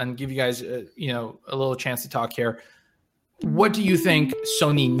up now and give you guys a little chance to talk here. What do you think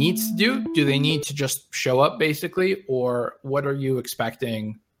Sony needs to do? Do they need to just show up, basically? Or what are you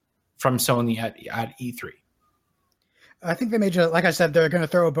expecting from Sony at E3? I think they may just, like I said, they're going to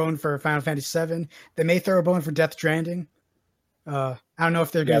throw a bone for Final Fantasy VII. They may throw a bone for Death Stranding. I don't know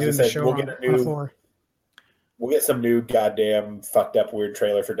if they're going to do the show on the floor. We'll get some new goddamn fucked up weird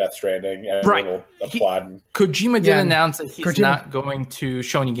trailer for Death Stranding. And we'll applaud. Kojima did announce that he's not going to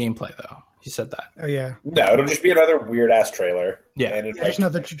show any gameplay, though. He said that. Oh, yeah. No, it'll just be another weird ass trailer. Yeah. And just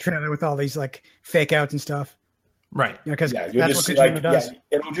another trailer with all these like fake outs and stuff. Right. Because that's what Kojima does.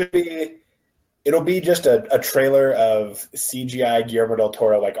 It'll be just a trailer of CGI Guillermo del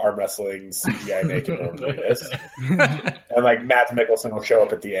Toro like arm wrestling CGI naked normally is. And like Matt Mikkelsen will show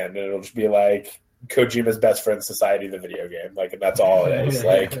up at the end and it'll just be like Kojima's Best Friend Society, the video game. Like, and that's all it is.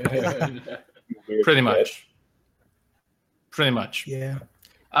 Like pretty much. Yeah.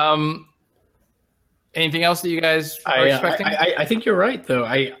 Anything else that you guys are expecting? I think you're right, though.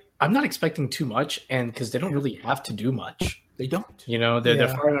 I'm not expecting too much, and because they don't really have to do much. They don't. They're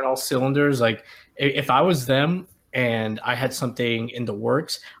firing on all cylinders. Like, if I was them and I had something in the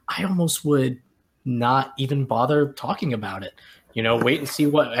works, I almost would not even bother talking about it. Wait and see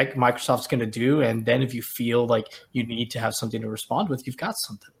what Microsoft's going to do, and then if you feel like you need to have something to respond with, you've got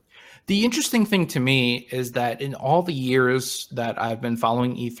something. The interesting thing to me is that in all the years that I've been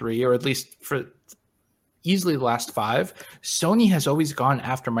following E3, or at least for easily the last 5, Sony has always gone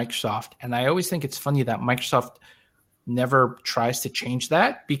after Microsoft. And I always think it's funny that Microsoft never tries to change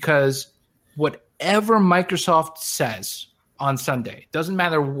that, because whatever Microsoft says on Sunday, doesn't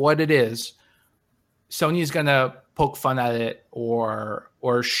matter what it is, Sony is going to poke fun at it or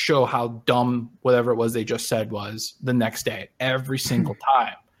show how dumb whatever it was they just said was the next day, every single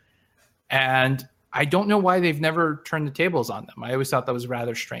time. And I don't know why they've never turned the tables on them. I always thought that was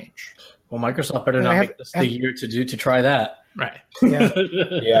rather strange. Well, Microsoft better not make this the year to try that. Right. Yeah.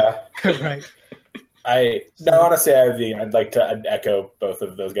 Yeah. Right. Honestly, I'd like to echo both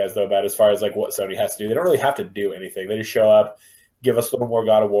of those guys though about as far as like what Sony has to do. They don't really have to do anything. They just show up, give us a little more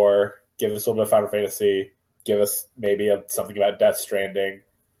God of War, give us a little bit of Final Fantasy, give us maybe something about Death Stranding,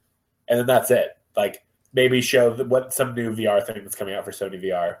 and then that's it. Like maybe show some new VR thing that's coming out for Sony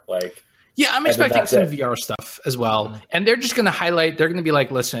VR. Like, yeah, I'm expecting some VR stuff as well, and they're just going to highlight. They're going to be like,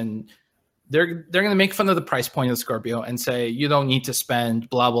 listen. They're going to make fun of the price point of Scorpio and say, you don't need to spend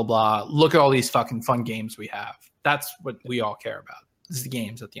blah, blah, blah. Look at all these fucking fun games we have. That's what we all care about. This is the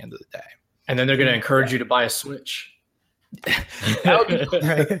games at the end of the day. And then they're going to encourage you to buy a Switch. That would be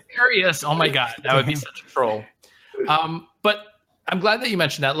hilarious. Oh my God. That would be such a troll. But I'm glad that you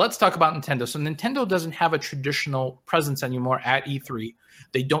mentioned that. Let's talk about Nintendo. So Nintendo doesn't have a traditional presence anymore at E3.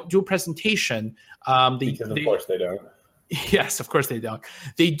 They don't do a presentation. Because of course they don't. Yes, of course they don't.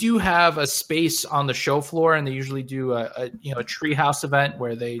 They do have a space on the show floor, and they usually do a treehouse event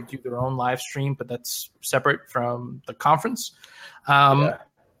where they do their own live stream, but that's separate from the conference.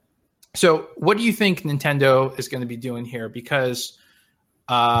 So, what do you think Nintendo is going to be doing here? Because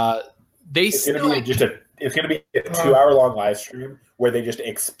it's going to be a 2-hour-long live stream where they just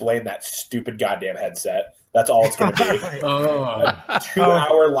explain that stupid goddamn headset. That's all it's going to be. A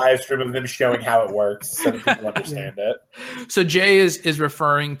 2-hour live stream of them showing how it works so that people understand it. So Jay is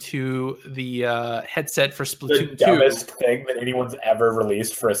referring to the headset for Splatoon 2. The dumbest thing that anyone's ever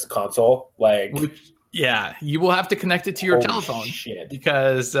released for a console. Like, Yeah, you will have to connect it to your Holy telephone shit.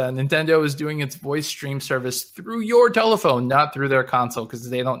 because Nintendo is doing its voice stream service through your telephone, not through their console, because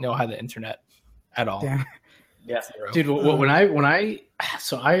they don't know how to internet at all. Damn. Yeah, dude. When I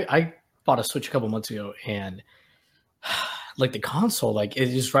bought a Switch a couple months ago, and like the console, like it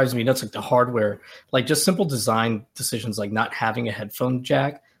just drives me nuts. Like the hardware, like just simple design decisions, like not having a headphone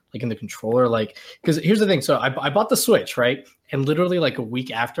jack, like in the controller, like because here's the thing. So I bought the Switch, right, and literally like a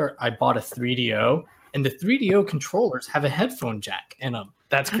week after, I bought a 3DO, and the 3DO controllers have a headphone jack in them.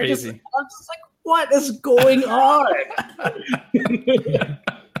 That's crazy. I'm just like, what is going on?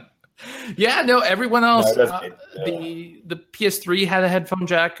 Yeah, no, everyone else. No, it doesn't- The PS3 had a headphone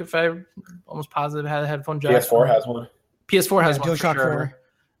jack. If I'm almost positive, had a headphone jack. PS4 has one. PS4 has Yeah, one for DualShock sure.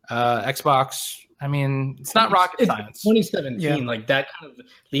 Xbox. I mean, it's not rocket It's science. 2017, Yeah. like that kind of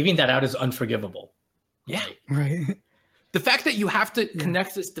leaving that out is unforgivable. Yeah. Right. The fact that you have to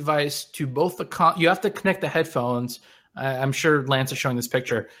connect this device to both you have to connect the headphones. I'm sure Lance is showing this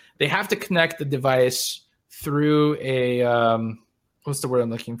picture. They have to connect the device through a what's the word I'm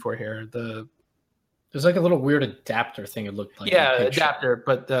looking for here? There's like a little weird adapter thing. It looked like Yeah, in the picture. adapter.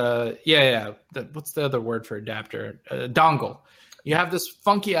 But what's the other word for adapter? Dongle. You have this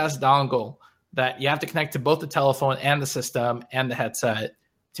funky ass dongle that you have to connect to both the telephone and the system and the headset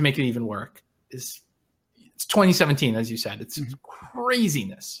to make it even work. It's 2017, as you said. It's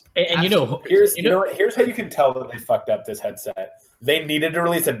craziness. And you know, Here's here's how you can tell that they fucked up this headset. They needed to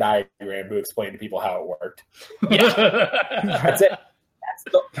release a diagram to explain to people how it worked. That's it.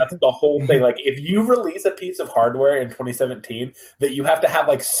 That's the whole thing. Like, if you release a piece of hardware in 2017 that you have to have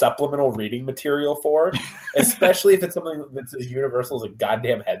like supplemental reading material for, especially if it's something that's as universal as a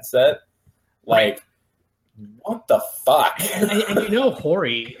goddamn headset, like, what the fuck? and you know,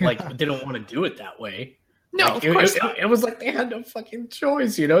 Hori like didn't want to do it that way. No, Like, of course not. it was like they had no fucking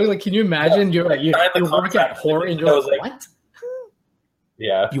choice, you know. Like, can you imagine? You're like you Signed the work at contract. Hori, and I you're was like, like- what?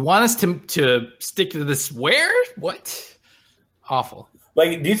 Yeah. You want us to stick to this where? What? Awful.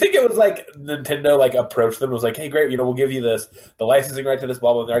 Like, do you think it was like Nintendo like approached them and was like, "Hey, great, we'll give you the licensing right to this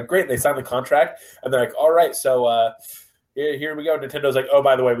blah blah." And they're like, "Great." And they signed the contract, and they're like, "All right, so here we go." Nintendo like, "Oh,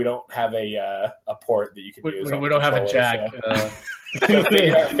 by the way, we don't have a port that you can use. We don't have a jack. So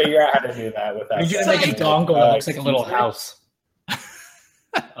figure out how to do that without." You're gonna make a dongle that looks like a little house.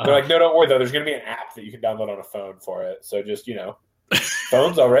 They're like, "No, don't worry though. There's going to be an app that you can download on a phone for it. So just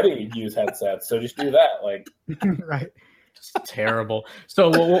phones already use headsets, so just do that." Like, Right. Just terrible. So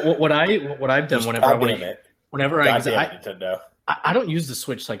what I've done whenever I want to, whenever Nintendo. I don't use the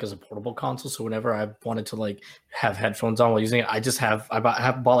Switch like as a portable console. So whenever I wanted to like have headphones on while using it, I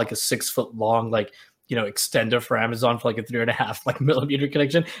bought like a 6 foot long extender for Amazon for like a 3.5 millimeter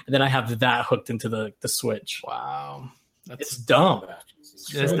connection, and then I have that hooked into the Switch. Wow. It's dumb. It's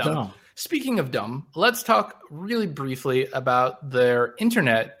So dumb. Speaking of dumb, let's talk really briefly about their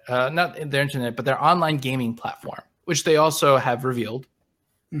internet, not their internet, but their online gaming platform, which they also have revealed.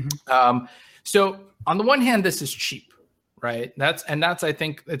 Mhm. So on the one hand, this is cheap, right? That's I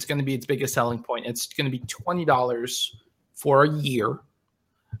think it's going to be its biggest selling point. It's going to be $20 for a year,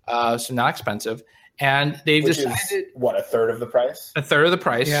 so not expensive. And they've Which decided is, what, a third of the price? a third of the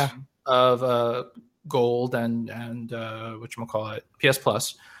price Yeah. of Gold and whatchamacallit, PS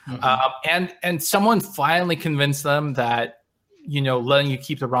Plus. And someone finally convinced them that letting you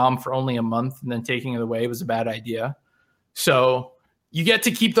keep the ROM for only a month and then taking it away was a bad idea. So you get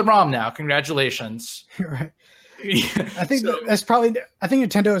to keep the ROM now. Congratulations. Right. I think I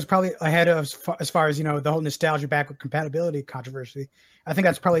think Nintendo is probably ahead of as far as the whole nostalgia backward compatibility controversy. I think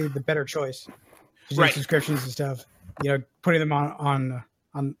that's probably the better choice. To do Right. subscriptions and stuff. Putting them on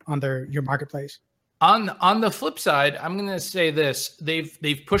your marketplace. On the flip side, I'm going to say this: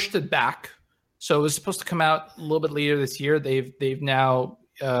 they've pushed it back. So it was supposed to come out a little bit later this year. They've now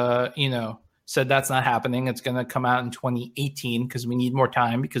said that's not happening. It's going to come out in 2018 because we need more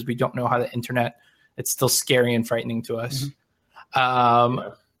time because we don't know how the internet. It's still scary and frightening to us.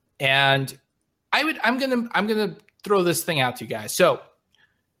 And I'm gonna throw this thing out to you guys. So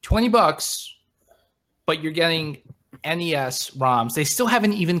 $20, but you're getting NES ROMs. They still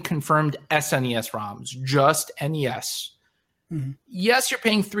haven't even confirmed SNES ROMs, just NES. Mm-hmm. Yes, you're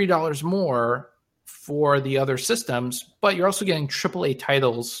paying $3 more for the other systems, but you're also getting AAA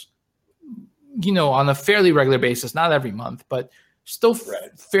titles, on a fairly regular basis, not every month, but still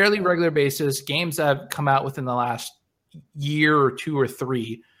fairly regular basis, games that have come out within the last year or 2 or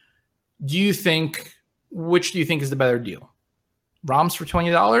 3. Which do you think is the better deal? ROMs for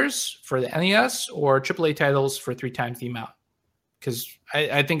 $20 for the NES or AAA titles for 3 times the amount? Because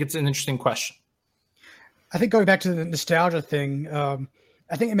I think it's an interesting question. I think going back to the nostalgia thing,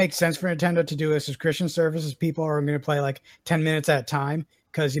 I think it makes sense for Nintendo to do a subscription service as people are going to play like 10 minutes at a time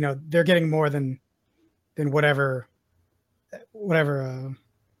because, they're getting more than whatever,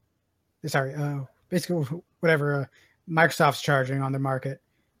 basically whatever Microsoft's charging on the market.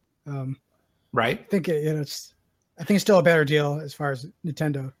 Right. I think it's still a better deal as far as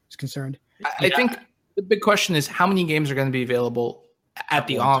Nintendo is concerned. I think the big question is how many games are going to be available at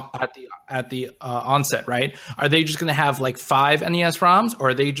the onset, right? Are they just going to have like 5 NES ROMs, or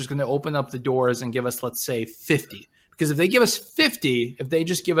are they just going to open up the doors and give us, let's say, 50? Because if they give us 50, if they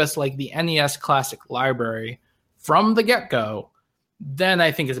just give us like the NES Classic library from the get-go, then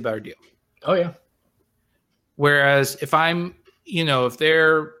I think it's a better deal. Oh yeah. Whereas if if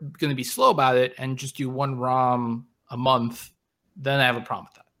they're going to be slow about it and just do 1 ROM a month, then I have a problem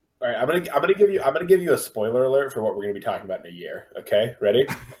with that. All right, I'm gonna give you a spoiler alert for what we're gonna be talking about in a year. Okay, ready?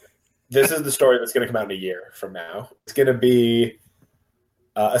 This is the story that's gonna come out in a year from now. It's gonna be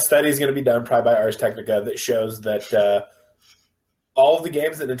a study is gonna be done probably by Ars Technica that shows that all of the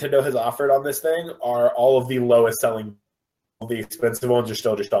games that Nintendo has offered on this thing are all of the lowest selling. All the expensive ones are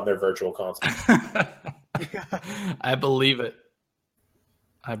still just on their virtual console. I believe it.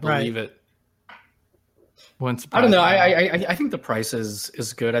 I believe it. I don't know. I think the price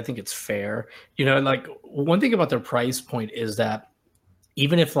is good. I think it's fair. Like one thing about their price point is that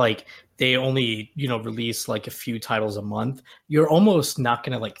even if like they only release like a few titles a month, you're almost not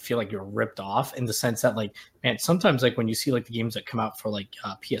gonna like feel like you're ripped off in the sense that like, man, sometimes like when you see like the games that come out for like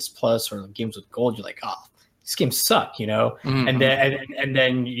PS Plus or games with gold, you're like, oh, these games suck, Mm-hmm. and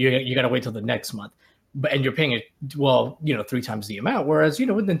then you gotta wait till the next month. And you're paying it 3 times the amount. Whereas,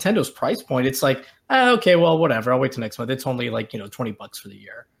 with Nintendo's price point, it's like, okay, well, whatever. I'll wait till next month. It's only like, $20 for the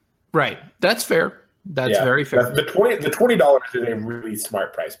year. Right. That's fair. That's very fair. The $20 is a really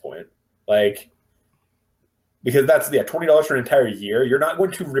smart price point. Like, because that's $20 for an entire year. You're not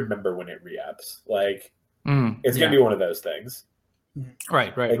going to remember when it re-ups. Like, it's going to be one of those things.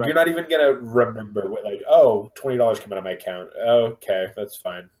 Right. Like, you're not even going to remember what, like, $20 come out of my account. Okay, that's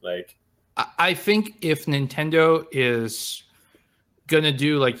fine. Like, I think if Nintendo is going to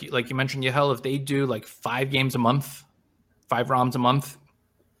do, like you mentioned, Yahel, if they do like 5 games a month, 5 ROMs a month,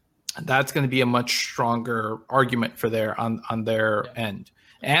 that's going to be a much stronger argument for on their end.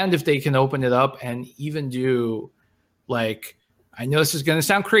 And if they can open it up and even do, like, I know this is going to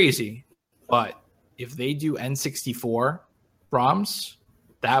sound crazy, but if they do N64 ROMs,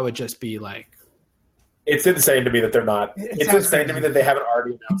 that would just be like, it's insane to me that they're not. It's insane to me that they haven't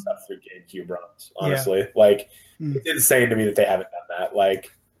already announced that through GameCube runs. Honestly, like it's insane to me that they haven't done that.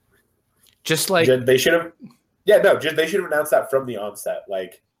 Like, just like they should have. Yeah, no, they should have announced that from the onset.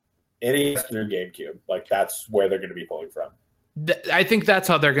 Like, NES through GameCube. Like, that's where they're going to be pulling from. I think that's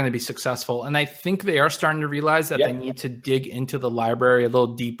how they're going to be successful, and I think they are starting to realize that they need to dig into the library a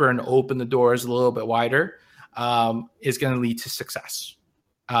little deeper and open the doors a little bit wider. Is going to lead to success.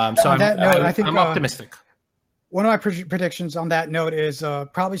 So I'm optimistic. One of my predictions on that note is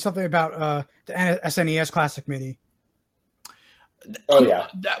probably something about the SNES Classic Mini. Oh yeah,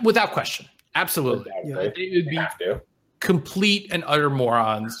 without question, absolutely. It would be complete and utter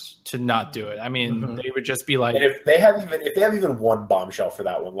morons to not do it. I mean, they would just be like, and if they have even one bombshell for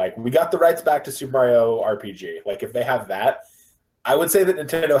that one, like we got the rights back to Super Mario RPG. Like if they have that, I would say that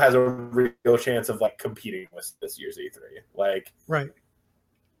Nintendo has a real chance of like competing with this year's E3. Like, right.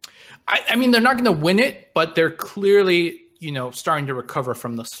 I mean, they're not going to win it, but they're clearly, starting to recover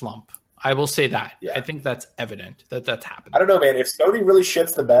from the slump. I will say that. Yeah. I think that's evident that that's happening. I don't know, man. If Sony really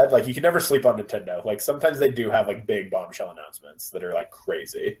shits the bed, like you can never sleep on Nintendo. Like sometimes they do have like big bombshell announcements that are like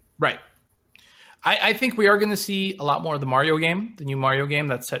crazy. Right. I think we are going to see a lot more of the Mario game, the new Mario game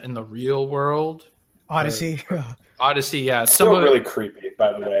that's set in the real world. Odyssey. Odyssey, yeah. Still really creepy,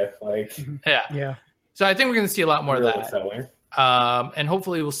 by the way. Like, yeah. So I think we're going to see a lot more really of that. And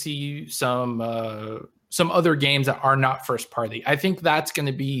hopefully we'll see some other games that are not first party. I think that's going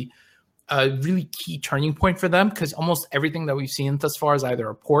to be a really key turning point for them because almost everything that we've seen thus far is either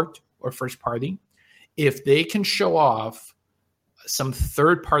a port or first party. If they can show off some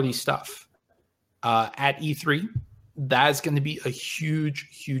third party stuff at E3, that's going to be a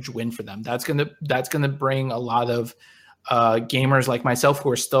huge win for them. That's going to bring a lot of gamers like myself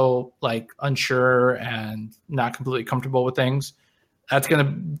who are still like unsure and not completely comfortable with things. That's going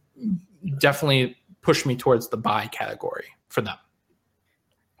to definitely push me towards the buy category for them.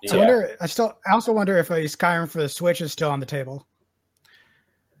 So I also wonder if a Skyrim for the Switch is still on the table.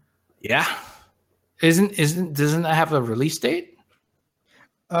 Yeah. Doesn't that have a release date?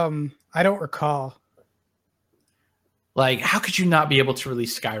 I don't recall. Like, how could you not be able to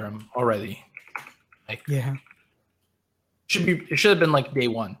release Skyrim already? Like, yeah. It should have been like day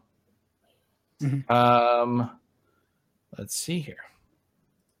one. Mhm. Let's see here.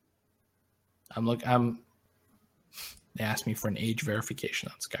 They asked me for an age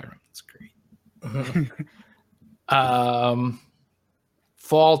verification on Skyrim. That's great.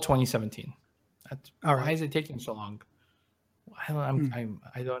 Fall 2017. All right. Why is it taking so long? I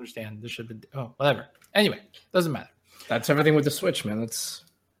don't understand. This should have been. Oh, whatever. Anyway, doesn't matter. That's everything with the Switch, man. That's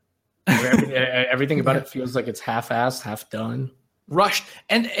everything about it feels like it's half-assed, half done, Rushed,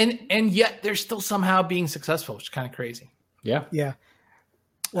 and yet they're still somehow being successful, which is kind of crazy. Yeah. Yeah.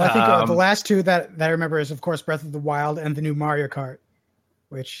 Well, I think the last two that I remember is, of course, Breath of the Wild and the new Mario Kart,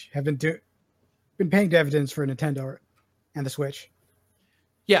 which have been paying dividends for Nintendo and the Switch.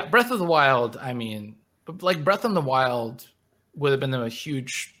 Yeah, Breath of the Wild. I mean, but like Breath of the Wild would have been a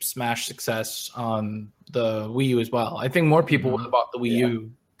huge smash success on the Wii U as well. I think more people would have bought the Wii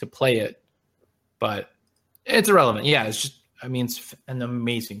U to play it, but it's irrelevant. Yeah, it's just, I mean, it's an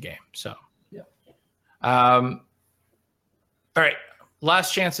amazing game. So, all right.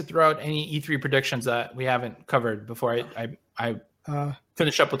 Last chance to throw out any E3 predictions that we haven't covered before I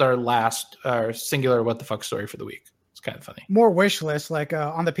finish up with our singular what the fuck story for the week. It's kind of funny. More wish lists, like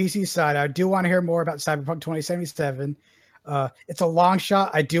on the PC side, I do want to hear more about Cyberpunk 2077. It's a long shot.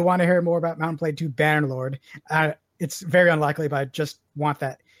 I do want to hear more about Mount & Blade 2 Bannerlord. It's very unlikely, but I just want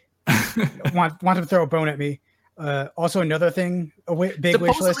that. want them to throw a bone at me. Also, another thing, big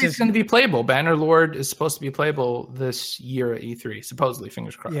wish list is going to be playable. Bannerlord is supposed to be playable this year at E3. Supposedly,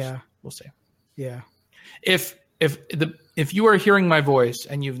 fingers crossed. Yeah, we'll see. Yeah. If you are hearing my voice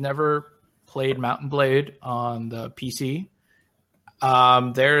and you've never played Mount & Blade on the PC,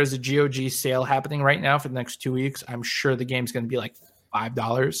 there is a GOG sale happening right now for the next 2 weeks. I'm sure the game's going to be like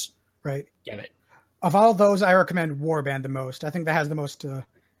 $5. Right. Get it. Of all those, I recommend Warband the most. I think that has the most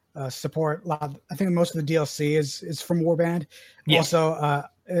support. I think most of the DLC is from Warband. Yeah. Also,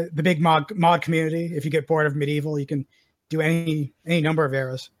 the big mod community. If you get bored of medieval, you can do any number of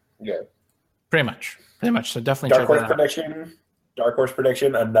eras. Yeah, pretty much. So definitely Dark Horse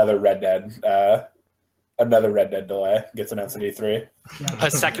prediction. Another Red Dead delay gets announced at E3. Yeah.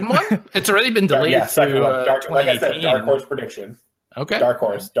 A second one? It's already been delayed. Second one. Like I said, Dark Horse prediction. Okay. Dark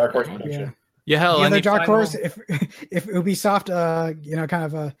Horse prediction. Yeah, hell. The other Dark Horse, if Ubisoft,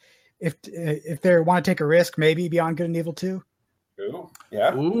 if they want to take a risk, maybe Beyond Good and Evil 2. Ooh,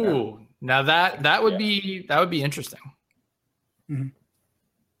 yeah. Ooh, yeah. Now that would be interesting. Mm-hmm.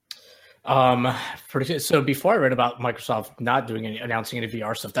 So before I read about Microsoft not announcing any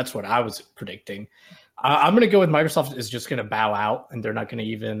VR stuff, that's what I was predicting. I'm going to go with Microsoft is just going to bow out and they're not going to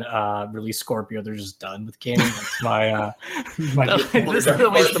even release Scorpio. They're just done with gaming. That's my this is a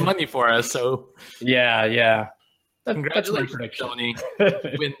waste of money for us. So yeah. Congratulations, Tony.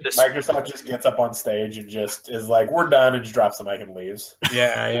 Microsoft just gets up on stage and just is like, "We're done," and just drops the mic and leaves.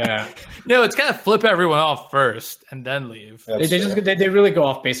 Yeah. No, it's kind of flip everyone off first and then leave. They really go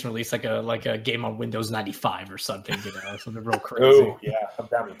off base and release like a game on Windows 95 or something. Something real crazy. Oh yeah, I'm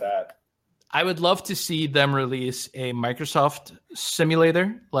down with that. I would love to see them release a Microsoft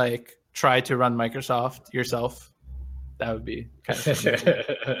simulator, like try to run Microsoft yourself. That would be kind of funny.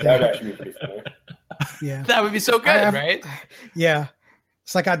 That would actually be pretty funny. Yeah, that would be so good, right? Yeah,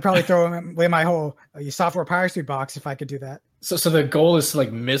 it's like I'd probably throw away my whole software piracy box if I could do that. So the goal is to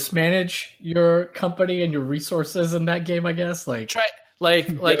like mismanage your company and your resources in that game, I guess. Like try, like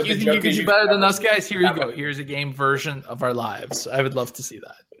you think you can do better than us, guys? Here you go. Here's a game version of our lives. I would love to see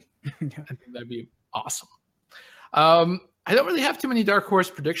that. I think that'd be awesome. I don't really have too many Dark Horse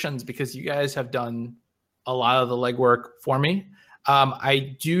predictions because you guys have done a lot of the legwork for me.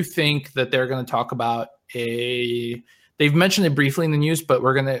 I do think that they're going to talk about they've mentioned it briefly in the news, but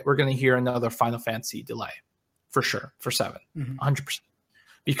we're gonna hear another Final Fantasy delay for sure for 7, 100%.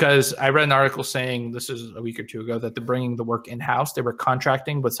 Because I read an article saying this is a week or two ago that they're bringing the work in house. They were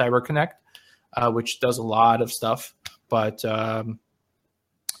contracting with CyberConnect, which does a lot of stuff, but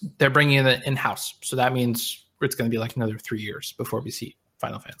they're bringing it in house. So that means it's going to be like another 3 years before we see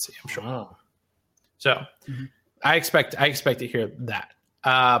Final Fantasy, I'm sure. Wow. So I expect to hear that.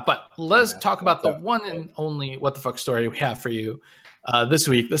 But let's talk about the one and only what the fuck story we have for you this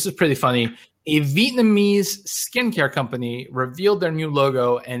week. This is pretty funny. A Vietnamese skincare company revealed their new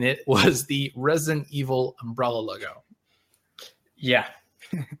logo, and it was the Resident Evil umbrella logo. Yeah,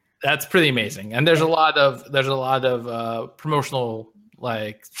 that's pretty amazing. And there's a lot of promotional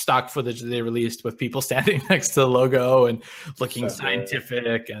like stock footage that they released with people standing next to the logo and looking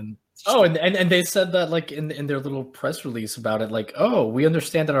scientific and. Oh, and they said that like in their little press release about it, like, oh, we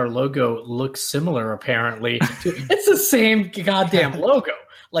understand that our logo looks similar. Apparently, it's the same goddamn logo.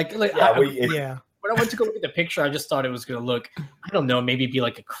 when I went to go look at the picture, I just thought it was going to look, I don't know, maybe be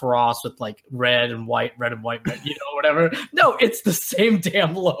like a cross with like red and white, red, whatever. No, it's the same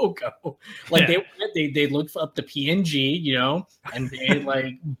damn logo. Like they looked up the PNG, and they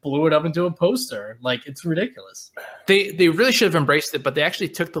like blew it up into a poster. Like, it's ridiculous. They really should have embraced it, but they actually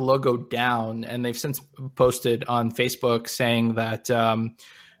took the logo down, and they've since posted on Facebook saying that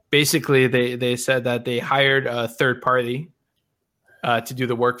basically they said that they hired a third party to do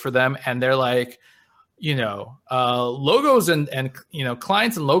the work for them, and they're like, logos and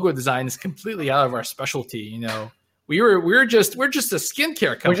clients and logo design is completely out of our specialty. We're just a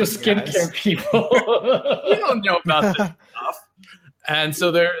skincare company. We're just skincare people. We don't know about this stuff. And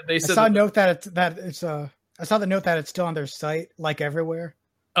so they said I saw the note that it's still on their site, like everywhere.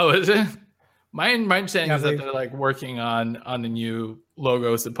 Oh, is it? My understanding is that they're like working on the new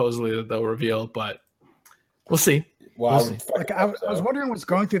logo supposedly that they'll reveal, but we'll see. Wow. Like I was wondering what's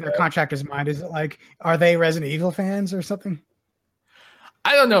going through their contractor's mind. Is it like, are they Resident Evil fans or something?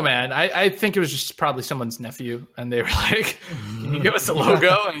 I don't know, man. I think it was just probably someone's nephew, and they were like, "Can you give us a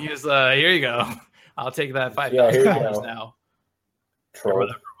logo?" And he was, "Here you go. I'll take that $5,000 now." Or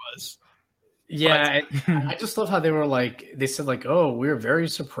whatever it was. Yeah, I just love how they said like, "Oh, we're very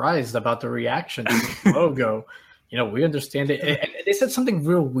surprised about the reaction to the logo. We understand it." And they said something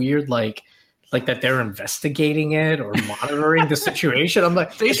real weird, like that they're investigating it or monitoring the situation. I'm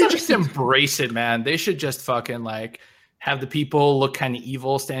like, they should just embrace it, man. They should just fucking like have the people look kind of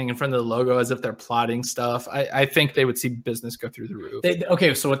evil standing in front of the logo as if they're plotting stuff. I think they would see business go through the roof.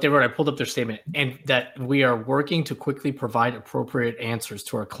 Okay, so what they wrote, I pulled up their statement, and that we are working to quickly provide appropriate answers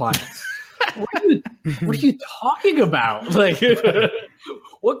to our clients. What are you talking about? Like,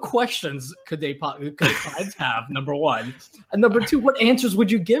 what questions could clients have? Number one, and number two, what answers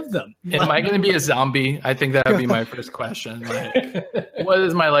would you give them? Am I going to be a zombie? I think that would be my first question. Like, what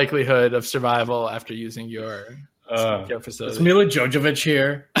is my likelihood of survival after using your skincare facility? It's Mila Jovovich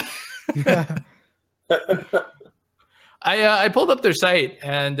here. I pulled up their site,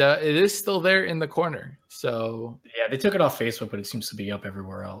 and it is still there in the corner. So yeah, they took it off Facebook, but it seems to be up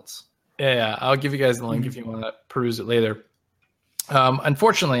everywhere else. Yeah, I'll give you guys the link if you want to peruse it later.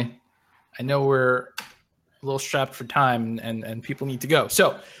 Unfortunately, I know we're a little strapped for time and people need to go.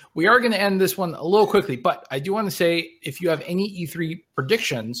 So we are going to end this one a little quickly, but I do want to say if you have any E3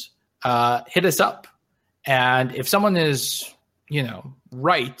 predictions, hit us up. And if someone is,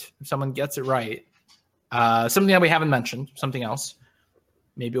 right, if someone gets it right, something that we haven't mentioned, something else,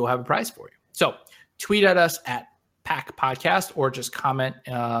 maybe we'll have a prize for you. So tweet at us at Pack Podcast or just comment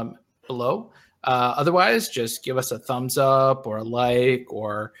below. Otherwise, just give us a thumbs up or a like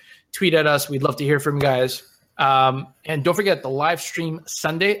or tweet at us. We'd love to hear from you guys. And don't forget the live stream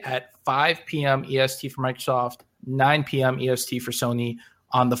Sunday at 5 p.m. EST for Microsoft, 9 p.m. EST for Sony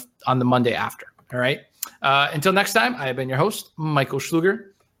on the Monday after. All right. Until next time, I have been your host, Michael Schluger.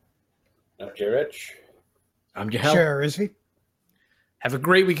 I'm Jay Rich. I'm Jahel. Sure, Rizvi. Have a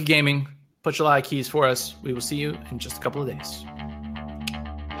great week of gaming. Push a lot of keys for us. We will see you in just a couple of days.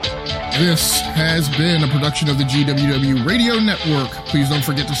 This has been a production of the GWW Radio Network. Please don't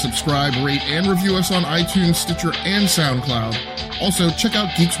forget to subscribe, rate, and review us on iTunes, Stitcher, and SoundCloud. Also, check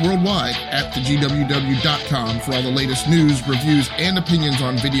out Geeks Worldwide at thegww.com for all the latest news, reviews, and opinions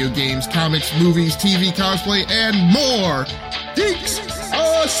on video games, comics, movies, TV, cosplay, and more. Geeks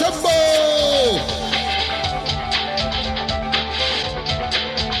Assemble!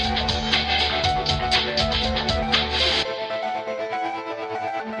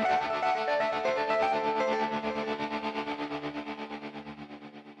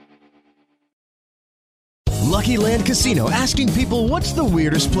 Lucky Land Casino, asking people, what's the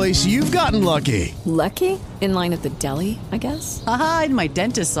weirdest place you've gotten lucky? Lucky? In line at the deli, I guess? Aha, in my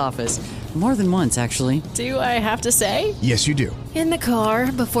dentist's office. More than once, actually. Do I have to say? Yes, you do. In the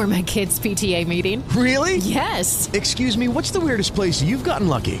car before my kids' PTA meeting. Really? Yes. Excuse me, what's the weirdest place you've gotten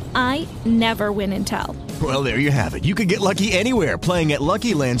lucky? I never win and tell. Well, there you have it. You can get lucky anywhere, playing at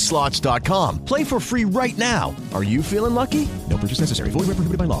LuckyLandSlots.com. Play for free right now. Are you feeling lucky? No purchase necessary. Void where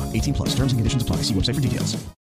prohibited by law. 18+. Terms and conditions apply. See website for details.